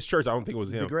 his church, I don't think it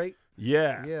was him. The great?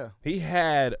 Yeah. Yeah.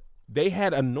 They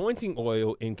had anointing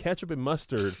oil in ketchup and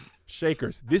mustard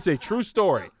shakers. This is a true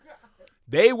story.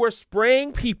 They were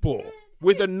spraying people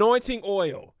with anointing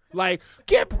oil. Like,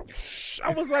 I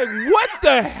was like, what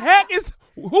the heck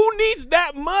who needs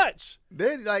that much?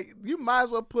 They you might as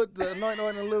well put the anointing oil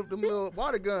in them little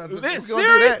water guns.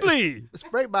 Seriously.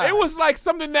 Spray by. It was like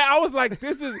something that I was like,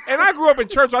 and I grew up in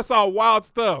church, I saw wild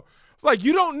stuff. It's like,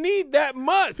 you don't need that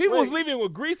much. People was leaving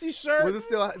with greasy shirts. Did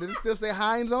it still say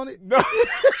Heinz on it? No.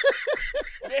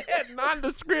 They had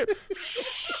nondescript.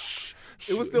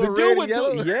 It was still red and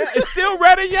yellow? Yeah, it's still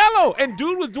red and yellow. And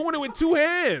dude was doing it with 2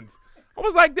 hands. I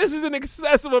was like, this is an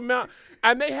excessive amount.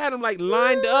 And they had them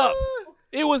lined up.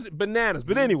 It was bananas.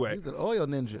 But anyway. He's an oil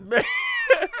ninja. Man.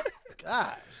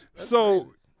 Gosh.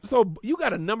 So you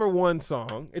got a #1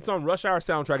 song. It's on Rush Hour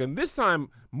soundtrack. And this time,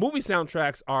 movie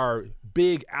soundtracks are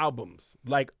big albums.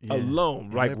 Alone.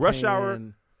 And like Rush Hour.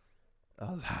 A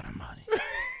lot of money.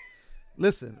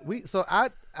 Listen, I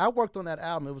worked on that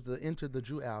album. It was the Enter the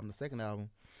Drew album, the second album.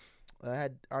 I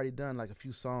had already done a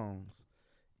few songs.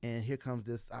 And here comes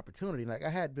this opportunity. I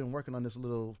had been working on this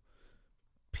little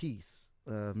piece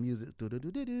of music.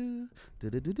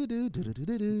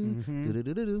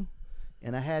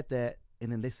 And I had that.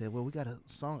 And then they said, well, we got a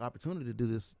song opportunity to do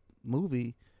this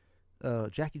movie.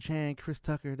 Jackie Chan, Chris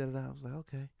Tucker, da-da-da. I was like,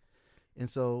 okay. And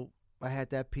so I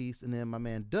had that piece. And then my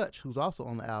man Dutch, who's also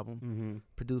on the album,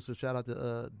 producer, shout out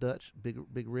to Dutch,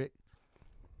 Big Rick.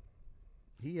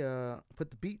 He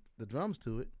put the drums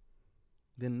to it.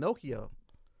 Then Nokia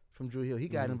from Drew Hill, he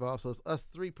got involved. So it's us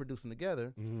 3 producing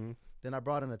together. Then I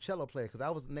brought in a cello player because I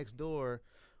was next door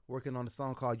working on a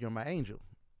song called You're My Angel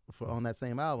on that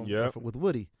same album with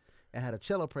Woody. And had a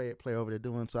cello player over there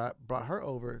doing. So I brought her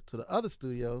over to the other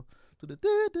studio to the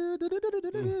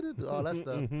all that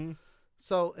stuff.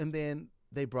 So, and then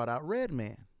they brought out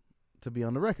Redman to be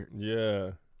on the record.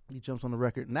 Yeah. He jumps on the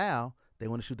record. Now they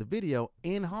want to shoot the video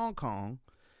in Hong Kong,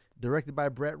 directed by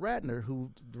Brett Ratner,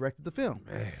 who directed the film.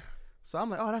 Man. So I'm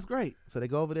like, oh, that's great. So they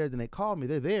go over there, then they call me.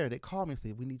 They're there. They call me and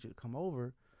say, we need you to come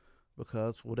over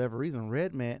because for whatever reason,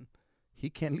 Redman, he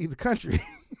can't leave the country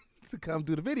to come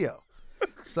do the video.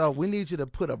 So we need you to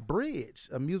put a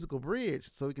musical bridge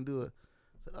so we can do I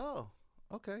said, oh,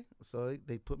 okay. So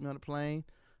they put me on the plane.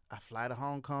 I fly to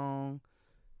Hong Kong.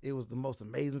 It was the most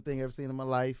amazing thing I've ever seen in my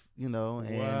life, and we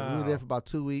were there for about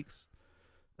 2 weeks.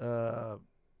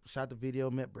 Shot the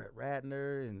video, met Brett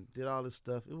Ratner, and did all this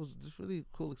stuff. It was just really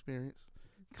cool experience.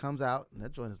 Comes out, and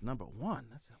that joint is #1.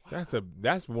 I said, wow.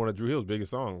 That's one of Drew Hill's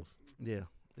biggest songs. Yeah,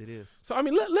 it is. So I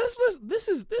mean, let's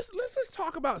just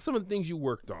talk about some of the things you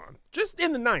worked on just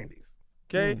in the 90s.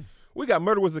 Okay, we got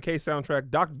Murder Was the Case soundtrack,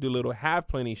 Dr. Dolittle, Have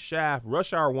Plenty, Shaft,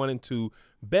 Rush Hour 1 and 2,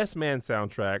 Best Man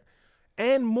soundtrack,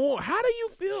 and more. How do you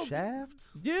feel? Shaft?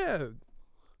 Yeah.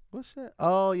 What's that?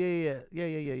 Oh, yeah.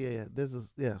 This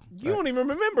is, yeah. You don't even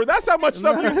remember. That's how much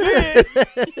stuff you did.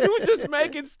 You were just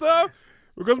making stuff.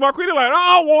 Because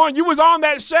Marquita Warren, you was on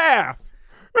that Shaft.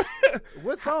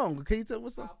 What song? Can you tell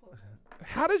what song?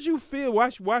 How did you feel? Why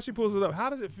she pulls it up? How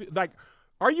does it feel?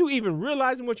 Are you even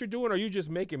realizing what you're doing? Or are you just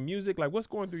making music? What's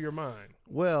going through your mind?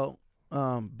 Well,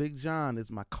 Big John is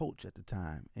my coach at the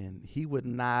time. And he would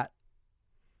not,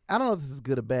 I don't know if this is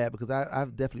good or bad because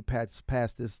I've definitely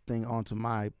passed this thing on to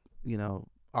my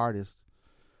artist.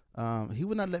 He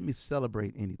would not let me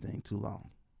celebrate anything too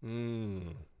long.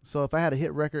 So if I had a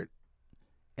hit record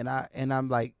and I'm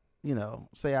like,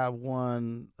 say I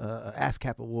won a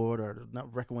ASCAP award or the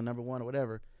record won #1 or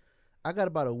whatever, I got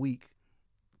about a week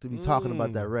to be talking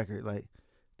about that record.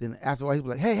 Then after a while, he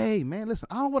was like, hey, man, listen,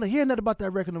 I don't want to hear nothing about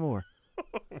that record no more.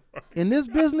 In this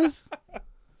business,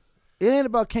 it ain't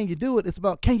about can you do it, it's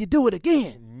about can you do it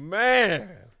again.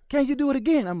 Man. Can you do it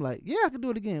again? I'm like, yeah, I can do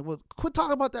it again. Well, quit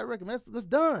talking about that record, man. That's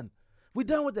done. We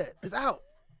done with that. It's out.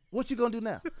 What you gonna do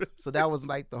now? So that was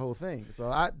the whole thing. So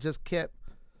I just kept,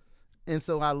 and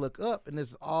so I look up, and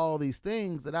there's all these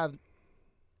things that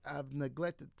I've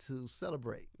neglected to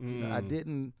celebrate. I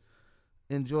didn't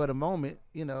enjoy the moment,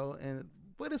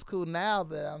 but it's cool now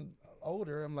that I'm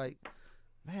older. I'm like,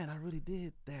 man, I really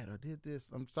did that or did this.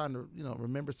 I'm starting to,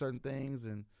 remember certain things,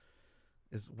 and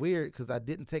it's weird because I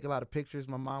didn't take a lot of pictures.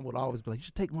 My mom would always be like, you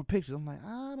should take more pictures. I'm like,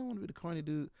 I don't want to be the corny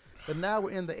dude. But now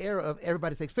we're in the era of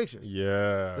everybody takes pictures.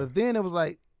 Yeah. But then it was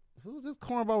like, who's this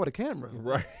cornball with a camera?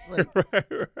 Right. Right.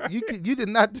 You did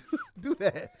not do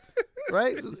that.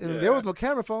 right? And there was no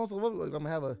camera phone, so I'm gonna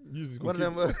have one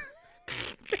of them.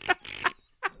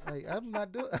 Like I'm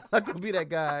not gonna be that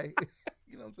guy.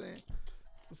 You know what I'm saying?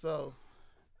 So,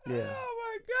 yeah. Oh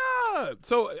my God!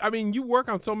 So I mean, you work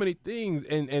on so many things,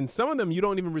 and some of them you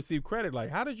don't even receive credit. Like,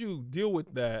 how did you deal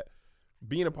with that?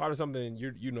 Being a part of something, and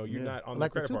you're not on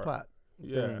like the credit the Tupac part.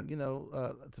 thing. You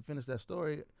know, to finish that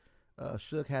story,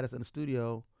 Suge had us in the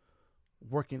studio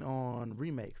working on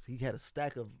remakes. He had a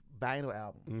stack of vinyl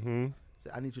albums. Mm-hmm.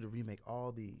 Said, I need you to remake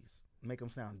all these, make them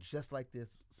sound just like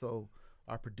this, so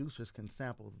our producers can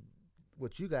sample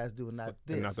what you guys do and not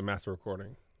this. And not the master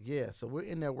recording. Yeah, so we're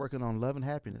in there working on Love and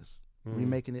Happiness,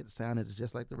 remaking it, sounding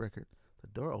just like the record. The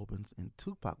door opens and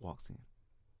Tupac walks in.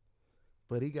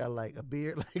 But he got like a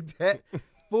beard like that,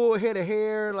 full head of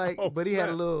hair, like, but he had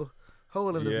a little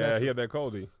hole in his neck. Yeah, he had that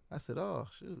coldie. I said, oh,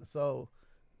 shoot. So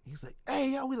he's like,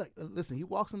 hey, yo, we like, listen, he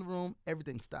walks in the room,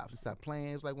 everything stops. He stopped playing.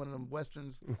 It's like one of them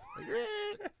Westerns. Like,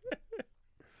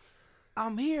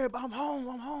 I'm here, but I'm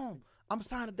home. I'm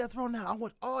signed to Death Row now. I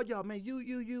want all y'all, man,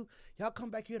 y'all come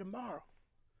back here tomorrow.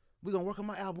 We're going to work on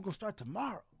my album. We're going to start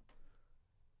tomorrow.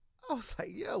 I was like,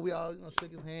 yo, we all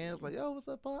shook his hands. Like, yo, what's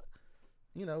up, Pac?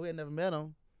 We had never met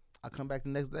him. I come back the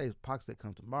next day. Pac said,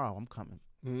 come tomorrow. I'm coming.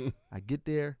 I get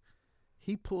there.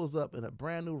 He pulls up in a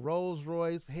brand new Rolls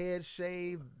Royce, head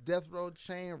shaved, Death Row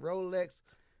chain, Rolex.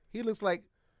 He looks like,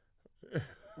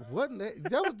 what?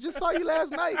 That was just saw you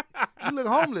last night. You look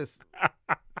homeless.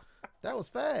 That was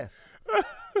fast.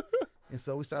 And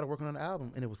so we started working on the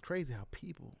album, and it was crazy how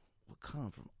people would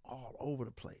come from all over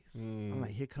the place. I'm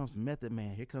like, here comes Method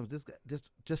Man. Here comes this guy,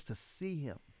 just to see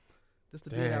him. Just to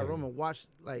be in that room and watch,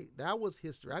 like, that was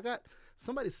history.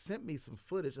 Somebody sent me some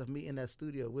footage of me in that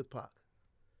studio with Pac.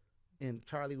 And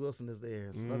Charlie Wilson is there.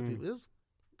 And some other people. It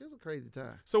was a crazy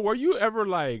time. So were you ever,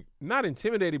 like, not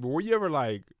intimidated, but were you ever,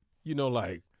 like,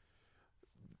 like,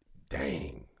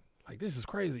 dang, like, this is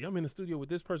crazy. I'm in the studio with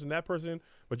this person, that person,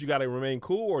 but you got to remain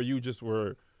cool, or you just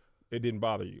it didn't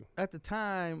bother you? At the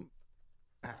time,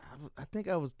 I think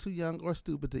I was too young or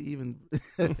stupid to even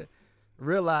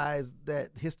realize that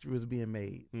history was being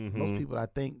made. Mm-hmm. Most people, I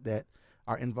think, that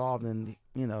are involved in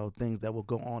things that will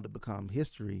go on to become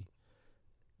history,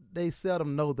 they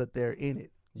seldom know that they're in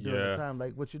it during the time.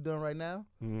 Like what you're doing right now,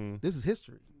 this is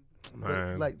history.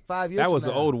 Man, like 5 years. That was from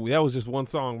the now. old. That was just one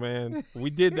song, man.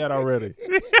 We did that already.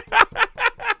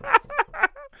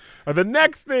 The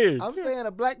next thing, I'm saying,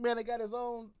 a black man that got his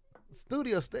own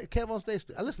studio,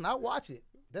 KevOnStage. Listen, I watch it.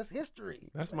 That's history.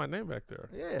 That's my name back there.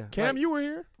 Yeah, Cam, you were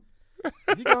here.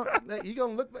 you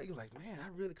gonna look back. You're like, man, I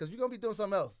really, because you're gonna be doing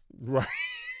something else. Right.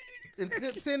 In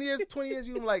 10 years, 20 years,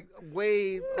 you gonna like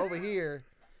wave over here,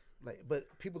 like. But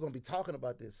people gonna be talking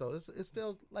about this, so it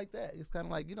feels like that. It's kind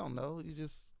of like you don't know.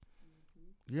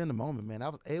 You're in the moment, man.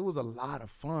 It was a lot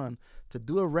of fun to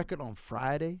do a record on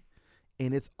Friday,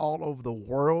 and it's all over the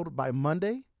world by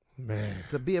Monday. Man,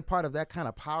 to be a part of that kind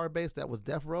of power base that was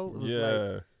Death Row, it was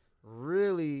like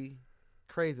really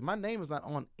crazy. My name is not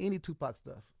on any Tupac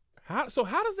stuff. How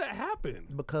does that happen?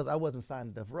 Because I wasn't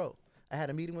signed to Death Row. I had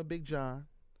a meeting with Big John.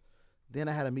 Then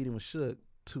I had a meeting with Suge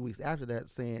 2 weeks after that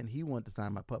saying he wanted to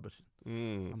sign my publishing.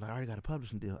 I'm like, I already got a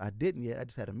publishing deal. I didn't yet. I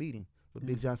just had a meeting. But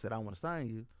Big John said, I want to sign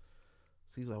you.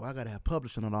 So he was like, well, I got to have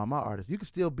publishing on all my artists. You can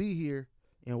still be here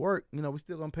and work. We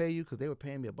still going to pay you, because they were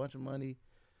paying me a bunch of money.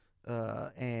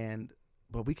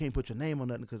 But we can't put your name on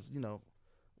nothing because,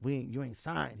 you ain't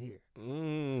signed here.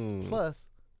 Plus,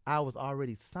 I was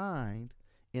already signed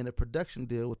in a production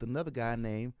deal with another guy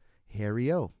named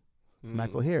Harry O.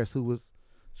 Michael Harris, who was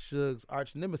Suge's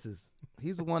arch nemesis.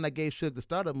 He's the one that gave Suge the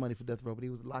startup money for Death Row, but he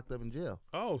was locked up in jail.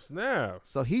 Oh, snap.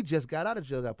 So he just got out of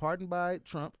jail, got pardoned by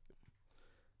Trump.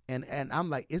 And I'm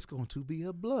like, it's going to be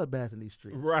a bloodbath in these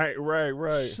streets. Right.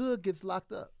 Suge gets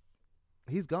locked up.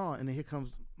 He's gone, and then here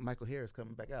comes Michael Harris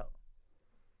coming back out.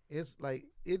 It's like,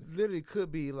 it literally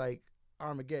could be like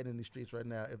Armageddon in these streets right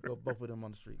now if both of them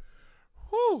on the streets.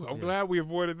 Whew, I'm glad we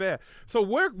avoided that. So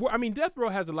Death Row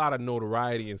has a lot of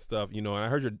notoriety and stuff, and I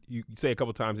heard you say a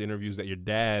couple times in interviews that your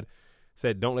dad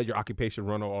said, don't let your occupation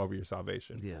run all over your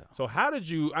salvation. Yeah. So how did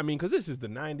you, because this is the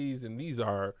 90s, and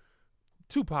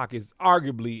Tupac is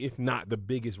arguably, if not the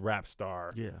biggest rap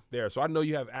star there. So I know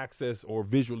you have access or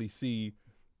visually see,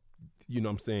 what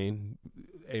I'm saying,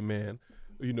 amen,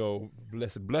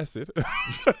 blessed, women,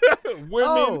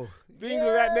 things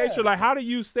of that nature. Like, how do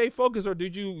you stay focused, or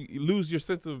did you lose your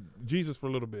sense of Jesus for a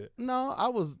little bit? No,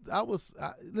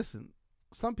 listen,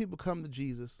 some people come to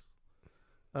Jesus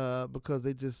because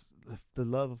they just, the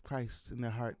love of Christ in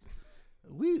their heart.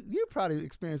 You probably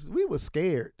experienced, we were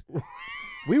scared.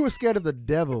 We were scared of the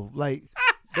devil. Like,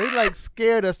 they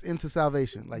scared us into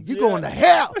salvation. Like, you going to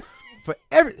hell for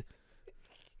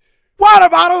water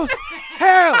bottles,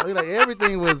 hell. Like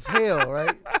everything was hell,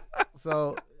 right?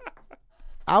 So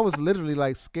I was literally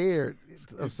like scared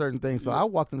of certain things. So I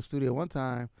walked in the studio one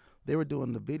time. They were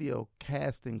doing the video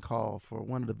casting call for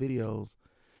one of the videos,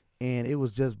 and it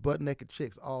was just butt naked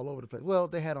chicks all over the place. Well,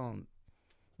 they had on,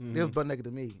 they was butt naked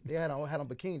to me. They had on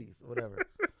bikinis or whatever.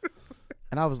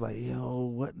 And I was like, yo,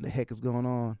 what in the heck is going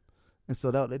on? And so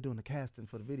they're doing the casting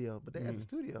for the video, but they're at the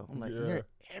studio. I'm like, they're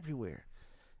everywhere.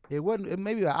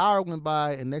 Maybe an hour went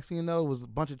by, and next thing you know, it was a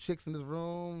bunch of chicks in this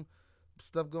room,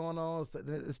 stuff going on. So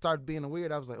it started being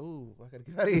weird. I was like, ooh, I gotta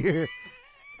get out of here.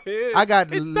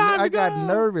 I got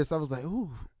nervous. I was like,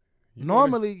 ooh.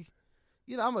 Normally,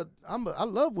 you know, I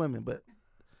love women, but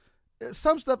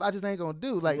some stuff I just ain't gonna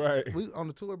do. Like we on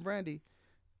the tour with Brandy,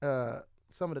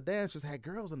 some of the dancers had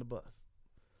girls on the bus.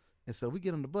 And so we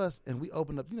get on the bus and we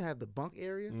open up, you know, have the bunk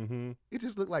area. It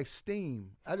just looked like steam.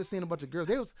 I just seen a bunch of girls.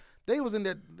 They was in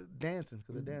there dancing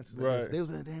because they're dancers. Right. They was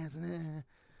in there dancing.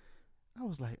 I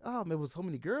was like, oh, there was so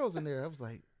many girls in there. I was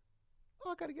like,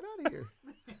 oh, I got to get out of here.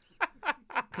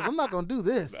 Because I'm not going to do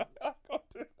this.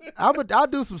 I'll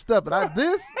do some stuff, but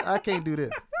I can't do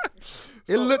this.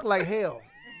 It looked like hell.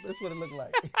 That's what it looked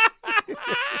like.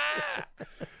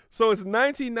 So it's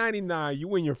 1999. You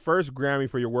win your first Grammy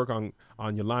for your work on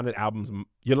Yolanda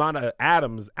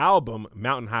Adams' album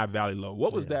Mountain High Valley Low.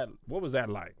 What was that? What was that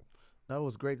like? That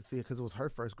was great to see it because it was her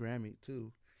first Grammy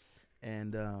too,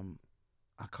 and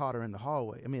I caught her in the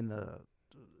hallway. I mean,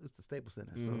 it's the Staples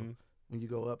Center. So when you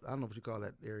go up, I don't know what you call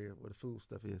that area where the food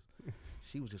stuff is.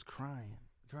 She was just crying.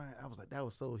 I was like, that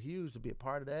was so huge to be a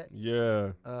part of that.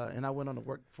 Yeah. And I went on to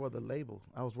work for the label.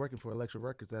 I was working for Elektra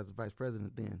Records as a vice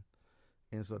president then.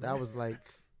 And so that was like,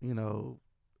 you know,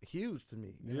 huge to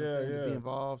me. You know what I'm saying? To be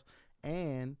involved.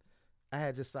 And I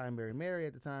had just signed Mary Mary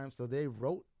at the time, so they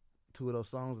wrote 2 of those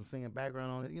songs and singing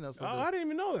background on it. You know, so I didn't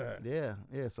even know that.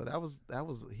 Yeah. So that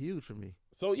was huge for me.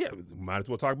 So yeah, might as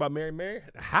well talk about Mary Mary.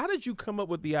 How did you come up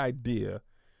with the idea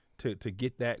to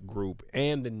get that group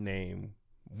and the name?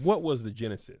 What was the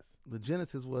genesis? The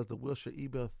genesis was the Wilshire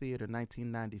Ebell Theater,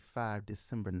 1995,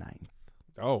 December 9th.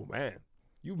 Oh man.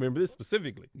 You remember this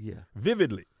specifically? Yeah.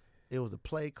 Vividly. It was a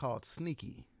play called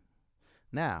Sneaky.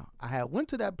 Now, I had went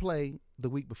to that play the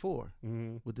week before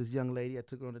with this young lady. I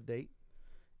took her on a date.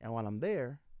 And while I'm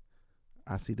there,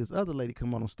 I see this other lady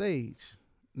come on stage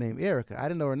named Erica. I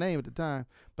didn't know her name at the time,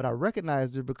 but I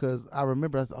recognized her because I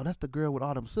remember, I said, oh, that's the girl with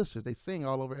all them sisters. They sing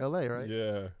all over L.A., right?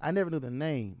 Yeah. I never knew their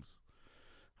names.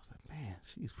 I was like, man,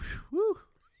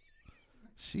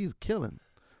 she's killing.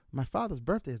 My father's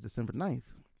birthday is December 9th.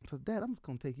 So, Dad, I'm just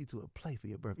going to take you to a play for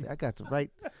your birthday. I got the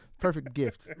right perfect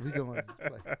gift. We going to this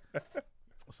play.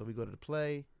 So we go to the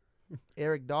play.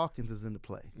 Eric Dawkins is in the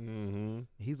play.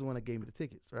 He's the one that gave me the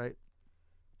tickets, right?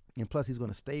 And plus, he's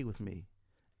going to stay with me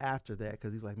after that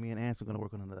because he's like, me and Ants are going to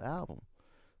work on another album. I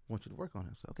want you to work on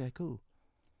it. So, okay, cool.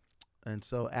 And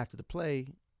so after the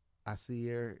play, I see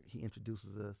her. He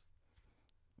introduces us.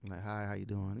 I'm like, hi, how you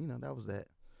doing? You know, that was that.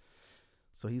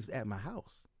 So he's at my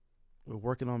house. We're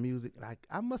working on music. And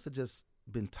I must have just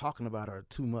been talking about her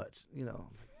too much. You know,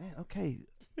 I'm like, man, okay.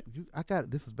 I got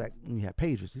it. This is back when you had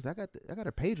pagers. He's like, I got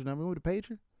her pager number. Remember the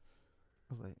pager?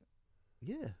 I was like,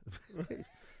 yeah.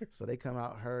 So they come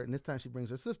out, her, and this time she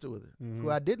brings her sister with her, who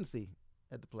I didn't see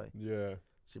at the play. Yeah.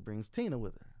 She brings Tina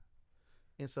with her.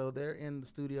 And so they're in the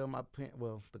studio,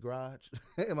 the garage,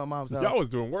 in my mom's house. Y'all was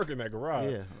doing work in that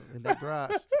garage. Yeah, in that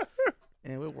garage.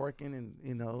 And we're working, and,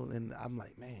 you know, and I'm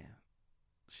like, man,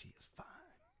 she is fine.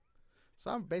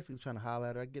 So I'm basically trying to holler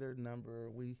at her. I get her number.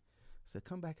 We said,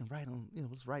 come back and write on, you know,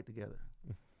 let's write together.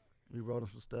 We wrote on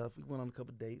some stuff. We went on a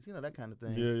couple of dates, you know, that kind of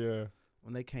thing. Yeah.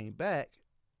 When they came back,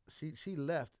 she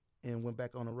left and went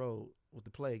back on the road with the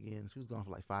play again. She was gone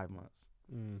for like 5 months.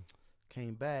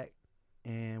 Came back,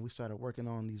 and we started working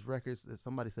on these records.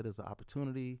 Somebody said there's an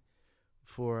opportunity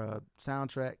for a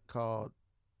soundtrack called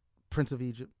Prince of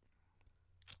Egypt.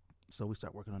 So we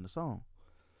start working on the song.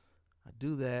 I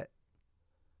do that,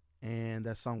 and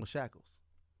that song was Shackles.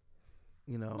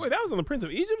 You know. Wait, that was on the Prince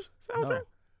of Egypt soundtrack?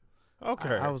 No.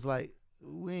 Okay. I was like,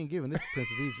 we ain't giving this to Prince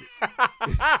of Egypt.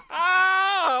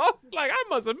 I was like, I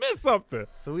must have missed something.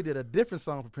 So we did a different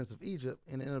song for Prince of Egypt,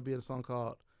 and it ended up being a song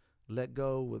called "Let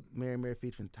Go" with Mary Mary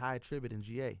featuring Ty Tribbett and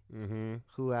GA,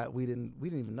 who we didn't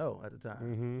even know at the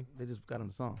time. They just got on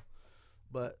the song.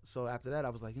 But so after that, I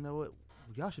was like, you know what,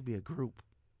 y'all should be a group.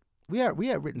 We had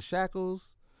written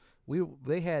Shackles.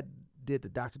 They did the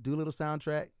Dr. Dolittle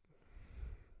soundtrack,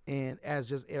 and as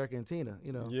just Erica and Tina,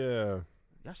 you know. Yeah.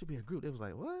 Y'all should be a group. They was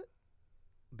like, what?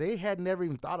 They had never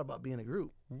even thought about being a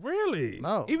group. Really?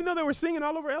 No. Even though they were singing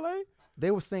all over L.A.?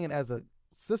 They were singing as a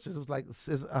sisters. It was like it's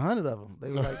 100 of them.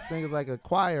 They were like singing like a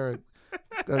choir.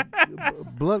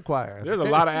 blood choirs. There's a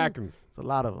lot of Atkins. It's a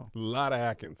lot of them. A lot of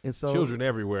Atkins. And so, children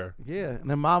everywhere. Yeah, and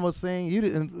the mama sing. You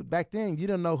didn't back then. You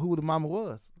didn't know who the mama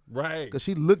was, right? Because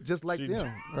she looked just like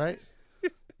them, right?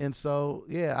 And so,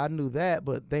 yeah, I knew that,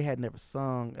 but they had never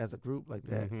sung as a group like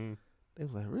that. Mm-hmm. They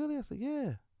was like, really? I said,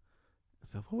 yeah. I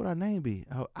said, what would our name be?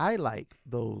 I like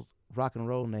those rock and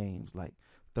roll names like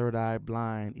Third Eye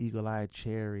Blind, Eagle Eye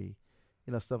Cherry,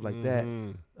 stuff like that.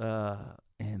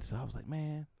 And so I was like,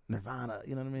 man, Nirvana,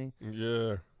 you know what I mean?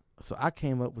 Yeah. So I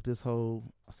came up with this whole,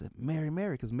 I said, Mary,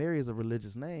 because Mary is a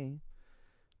religious name.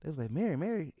 They was like,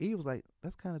 Mary. He was like,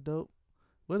 that's kind of dope.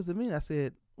 What does it mean? I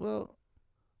said, well,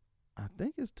 I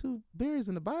think it's 2 berries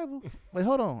in the Bible. Wait,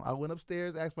 hold on. I went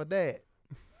upstairs, asked my dad.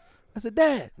 I said,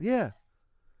 Dad, yeah.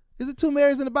 Is it 2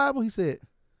 Marys in the Bible? He said,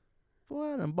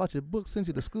 boy, I done bought your book, sent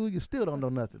you to school. You still don't know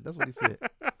nothing. That's what he said.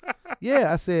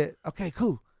 Yeah, I said, okay,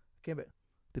 cool. Came back.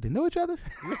 Did they know each other?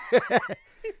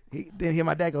 Then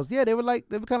my dad goes, yeah, they were kind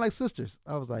of like sisters.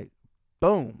 I was like,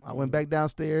 boom. I went back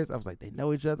downstairs. I was like, they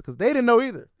know each other because they didn't know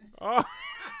either. Oh,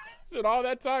 spent all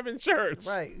that time in church.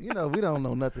 Right. We don't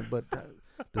know nothing but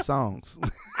the songs.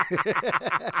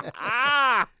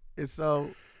 And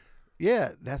so,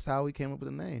 yeah, that's how we came up with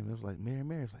the name. It was like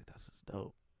Mary. It's like, that's just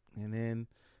dope. And then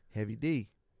Heavy D.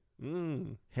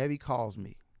 Heavy calls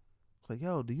me. It's like,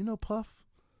 yo, do you know Puff?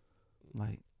 I'm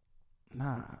like,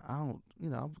 nah, I don't,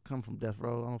 I'm coming from death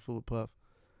row. I don't fool with Puff.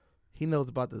 He knows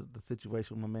about the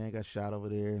situation when my man got shot over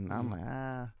there. And I'm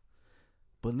like,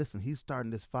 but listen, he's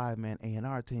starting this 5-man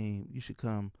A&R team. You should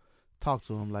come talk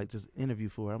to him, like just interview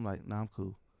for it. I'm like, nah, I'm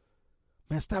cool.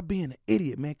 Man, stop being an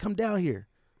idiot, man. Come down here.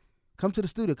 Come to the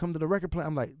studio. Come to the record plant.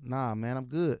 I'm like, nah, man, I'm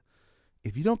good.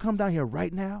 If you don't come down here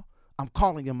right now, I'm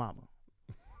calling your mama.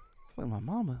 It's like, my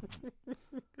mama?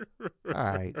 All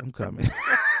right, I'm coming.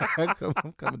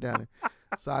 I'm coming down there.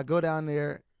 So I go down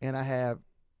there, and I have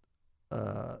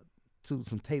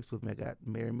some tapes with me. I got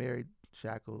Mary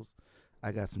Shackles.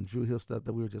 I got some Drew Hill stuff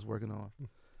that we were just working on.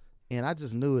 And I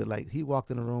just knew it. Like, he walked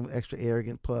in the room, extra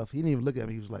arrogant, Puff. He didn't even look at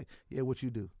me. He was like, yeah, what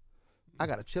you do? I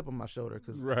got a chip on my shoulder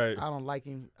because I don't like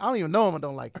him. I don't even know him. I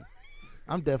don't like him.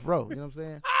 I'm death row. You know what I'm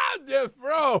saying? I'm death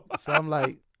row. So I'm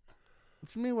like,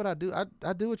 what you mean what I do?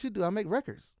 I do what you do. I make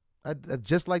records. I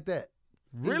just like that.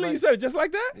 Really? Like, you said just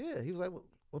like that? Yeah. He was like,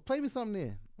 well, play me something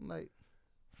then. I'm like,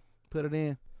 put it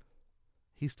in.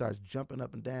 He starts jumping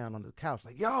up and down on the couch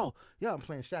like, yo, I'm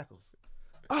playing Shackles.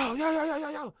 Oh,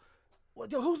 yo. Well,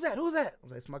 yo, who's that? I was like,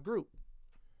 it's my group.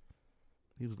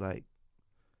 He was like,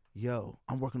 yo,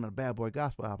 I'm working on a Bad Boy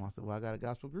gospel album. I said, well, I got a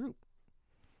gospel group.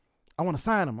 I want to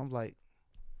sign him. I'm like,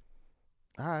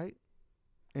 all right.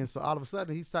 And so all of a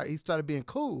sudden he started being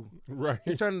cool. Right.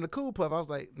 He turned into Cool Puff. I was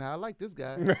like, nah, I like this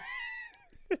guy.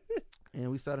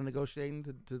 And we started negotiating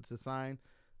to sign,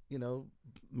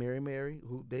 Mary,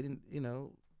 who they didn't,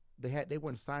 they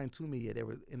weren't signed to me yet. They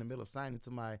were in the middle of signing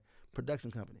to my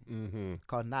production company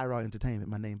called Naira Entertainment,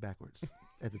 my name backwards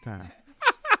at the time.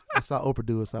 I saw Oprah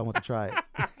do it, so I wanted to try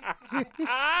it.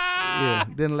 Yeah,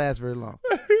 didn't last very long.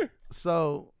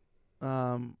 So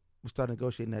we started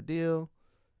negotiating that deal.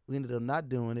 We ended up not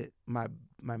doing it. My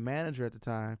manager at the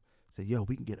time said, yo,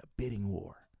 we can get a bidding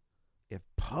war. If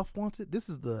Puff wants it, this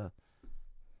is the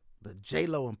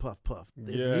J-Lo and Puff.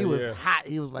 Yeah, he was hot.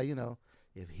 He was like,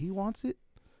 if he wants it,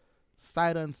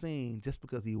 sight unseen, just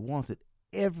because he wants it,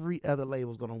 every other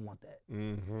label's going to want that.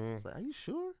 I was like, are you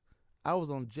sure? I was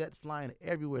on jets flying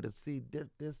everywhere to see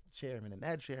this chairman and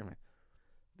that chairman.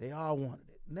 They all wanted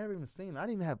it. Never even seen it. I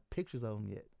didn't even have pictures of them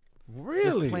yet.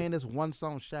 Really? Just playing this one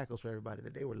song, Shackles, for everybody,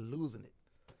 that they were losing it.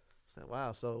 I said,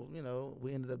 wow. So,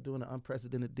 we ended up doing an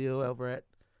unprecedented deal over at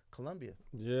Columbia.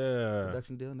 Yeah.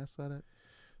 Production deal, and that's how that.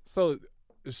 So,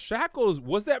 Shackles,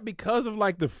 was that because of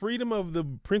like the freedom of the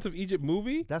Prince of Egypt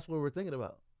movie? That's what we're thinking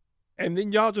about. And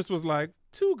then y'all just was like,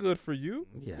 too good for you.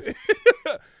 Yes.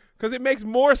 Because it makes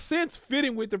more sense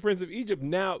fitting with the Prince of Egypt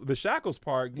now, the Shackles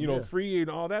part, free and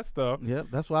all that stuff. Yep,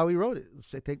 that's why we wrote it.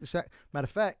 Take the shack. Matter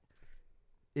of fact,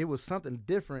 it was something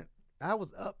different. I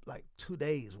was up like 2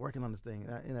 days working on this thing.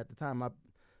 And at the time, my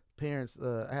parents,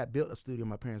 I had built a studio in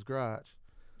my parents' garage.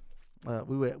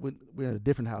 We were in a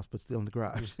different house, but still in the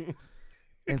garage.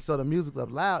 And so the music was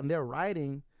up loud, and they're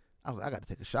writing. I was like, I got to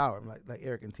take a shower. I'm like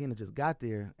Eric and Tina just got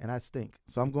there, and I stink.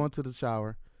 So I'm going to the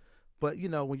shower. But,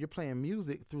 when you're playing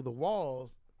music through the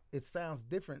walls, it sounds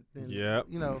different than, Yeah.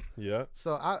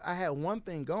 So I had one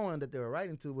thing going that they were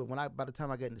writing to, but by the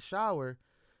time I get in the shower,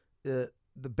 the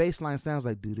bass line sounds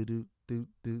like do-do-do.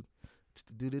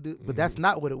 But that's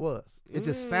not what it was. It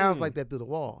just sounds like that through the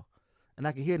wall. And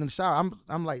I can hear it in the shower.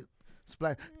 I'm like,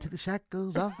 splash, take the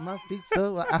shackles off my feet.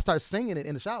 So I start singing it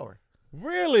in the shower.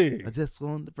 Really? I just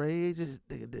want to pray, just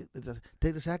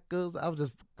take the shackles. I was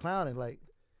just clowning, like,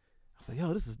 I was like,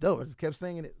 yo, this is dope. I just kept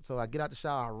singing it. So I get out the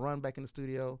shower, I run back in the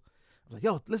studio. I was like,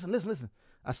 yo, listen.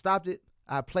 I stopped it.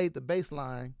 I played the bass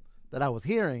line that I was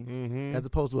hearing as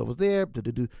opposed to what was there.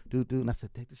 Do. And I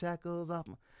said, take the shackles off.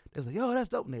 They was like, yo, that's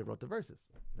dope. And they wrote the verses.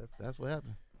 That's what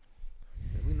happened.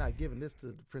 And we're not giving this to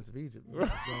the Prince of Egypt. We're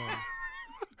just going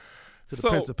to the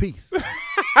Prince of Peace.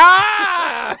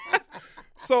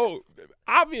 So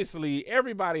obviously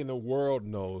everybody in the world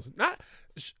knows.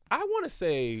 I want to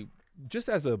say, just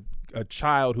as a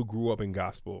child who grew up in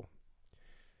gospel,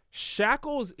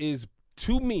 Shackles is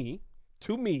to me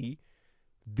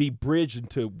the bridge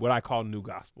into what I call new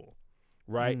gospel.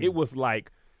 Right? It was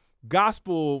like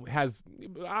gospel has,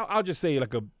 I'll just say,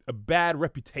 like a bad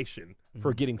reputation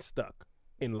for getting stuck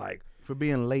in, like, for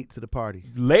being late to the party.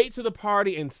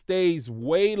 And stays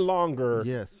way longer.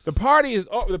 Yes. The party is,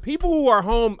 the people who are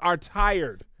home are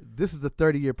tired. This is the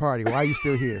 30-year party. Why are you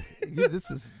still here? This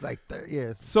is like 30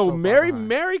 years. So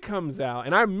Mary comes out,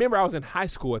 and I remember I was in high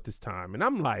school at this time, and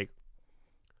I'm like,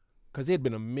 because it had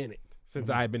been a minute since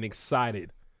I had been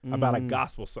excited about a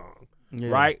gospel song,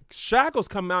 right? Shackles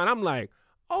come out, and I'm like,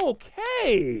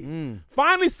 okay,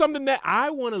 finally something that I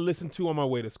want to listen to on my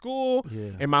way to school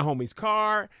in my homie's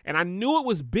car. And I knew it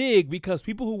was big because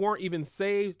people who weren't even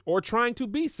saved or trying to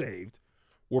be saved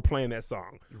were playing that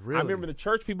song. Really? I remember the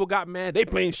church people got mad. They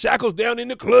playing Shackles down in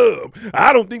the club.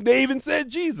 I don't think they even said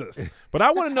Jesus. But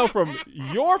I want to know from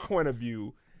your point of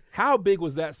view, how big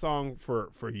was that song for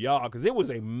y'all? Because it was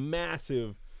a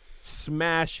massive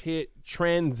smash hit,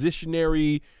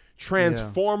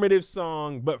 transformative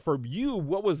song. But for you,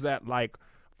 what was that like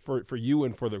for you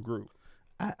and for the group?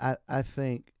 I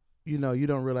think, you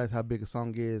don't realize how big a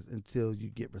song is until you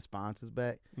get responses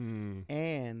back.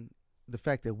 And the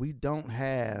fact that we don't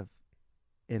have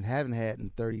and haven't had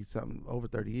in over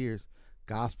 30 years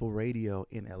gospel radio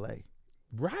in LA.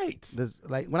 Right.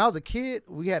 Like when I was a kid,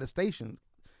 we had a station,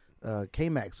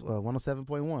 KMAX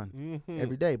 107.1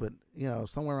 every day, but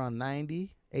somewhere around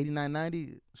 89,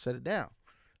 90, shut it down.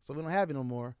 So we don't have it no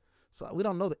more. So we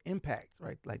don't know the impact,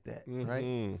 right, like that,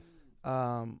 right?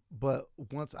 But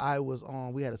once I was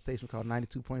on, we had a station called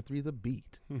 92.3 The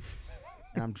Beat. And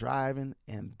I'm driving,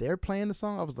 and they're playing the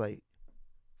song. I was like,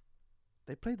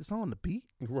 they played the song on The Beat?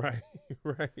 Right.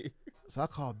 So I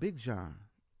called Big John.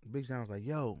 Big John was like,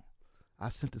 yo, I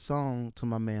sent the song to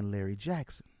my man Larry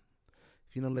Jackson.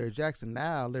 If you know Larry Jackson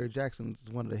now, Larry Jackson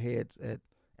is one of the heads at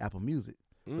Apple Music.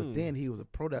 But then he was a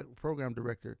program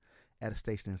director at a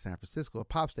station in San Francisco, a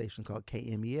pop station called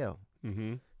KMEL.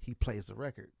 He plays the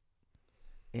record,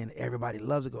 and everybody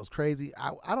loves it, goes crazy.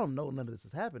 I don't know none of this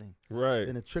is happening. Right.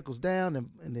 Then it trickles down,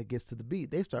 and it gets to The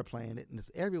Beat. They start playing it, and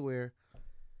it's everywhere.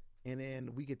 And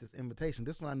then we get this invitation.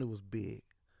 This one I knew was big.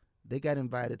 They got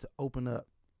invited to open up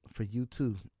for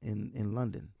U2 in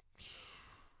London.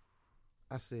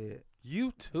 I said,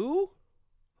 U2?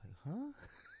 Like, huh?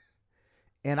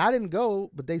 And I didn't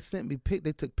go, but they sent me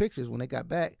they took pictures when they got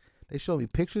back. They showed me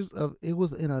pictures of it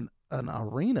was in an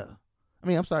arena.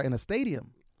 In a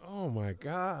stadium. Oh my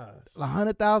gosh.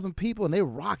 100,000 people, and they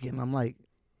rocking. I'm like,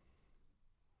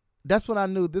 that's when I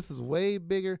knew this is way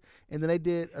bigger. And then they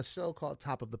did a show called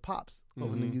Top of the Pops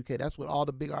over in the UK. That's what all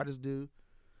the big artists do.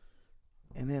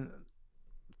 And then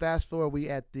fast forward, we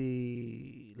at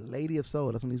the Lady of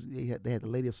Soul. That's when they had the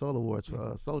Lady of Soul Awards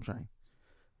for Soul Train.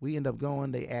 We end up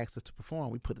going. They asked us to perform.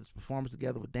 We put this performance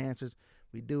together with dancers.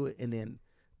 We do it, and then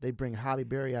they bring Holly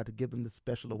Berry out to give them the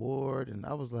special award. And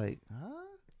I was like,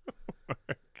 huh?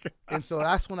 And so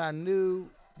that's when I knew.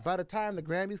 By the time the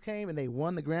Grammys came and they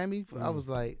won the Grammy, I was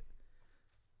like,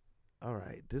 all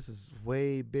right, this is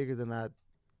way bigger than I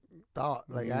thought.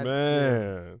 Like,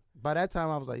 by that time,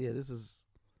 I was like, yeah, this is.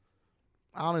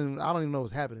 I don't even know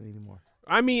what's happening anymore.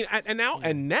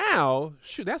 And now,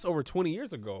 shoot, that's over 20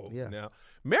 years ago. Yeah. Now,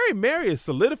 Mary is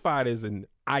solidified as an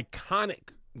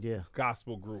iconic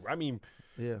gospel group.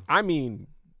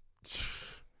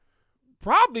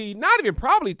 Probably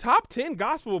top 10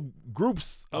 gospel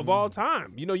groups of all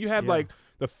time. You have like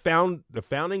the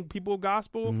founding people of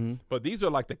gospel, but these are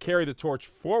like the carry the torch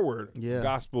forward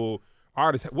gospel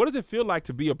artists. What does it feel like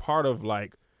to be a part of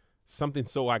like something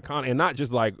so iconic and not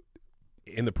just like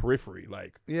in the periphery,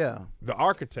 like the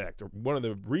architect or one of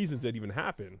the reasons that even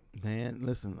happened? Man,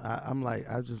 listen,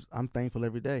 I'm thankful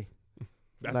every day.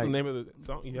 That's the name of the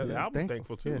song. You have the album,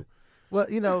 Thankful too. Yeah. Well,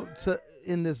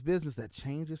 in this business that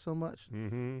changes so much,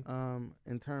 in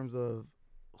terms of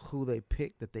who they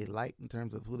pick that they like, in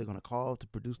terms of who they're going to call to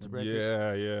produce the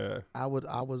record. Yeah. I was,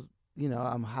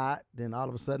 I'm hot. Then all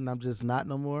of a sudden I'm just not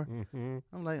no more.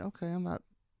 I'm like, okay, I'm not.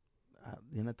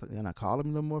 you're not calling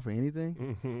me no more for anything.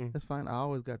 Mm-hmm. That's fine. I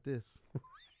always got this.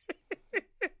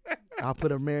 I'll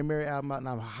put a Mary Mary album out and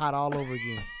I'm hot all over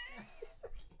again.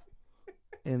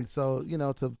 And so,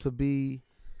 to be,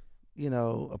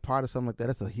 a part of something like that,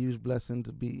 that's a huge blessing.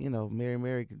 To be, Mary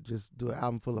Mary could just do an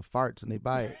album full of farts and they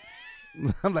buy it.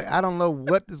 I'm like, I don't know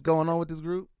what is going on with this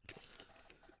group.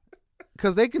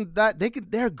 Because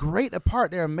they're great apart.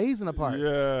 They're amazing apart.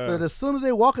 Yeah. But as soon as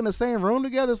they walk in the same room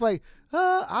together, it's like,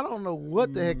 I don't know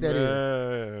what the heck that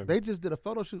is. They just did a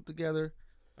photo shoot together.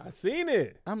 I seen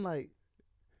it. I'm like,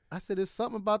 I said, there's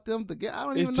something about them together. I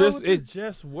don't even know. It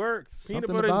just works. Peanut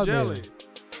Something butter and about jelly.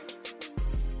 that.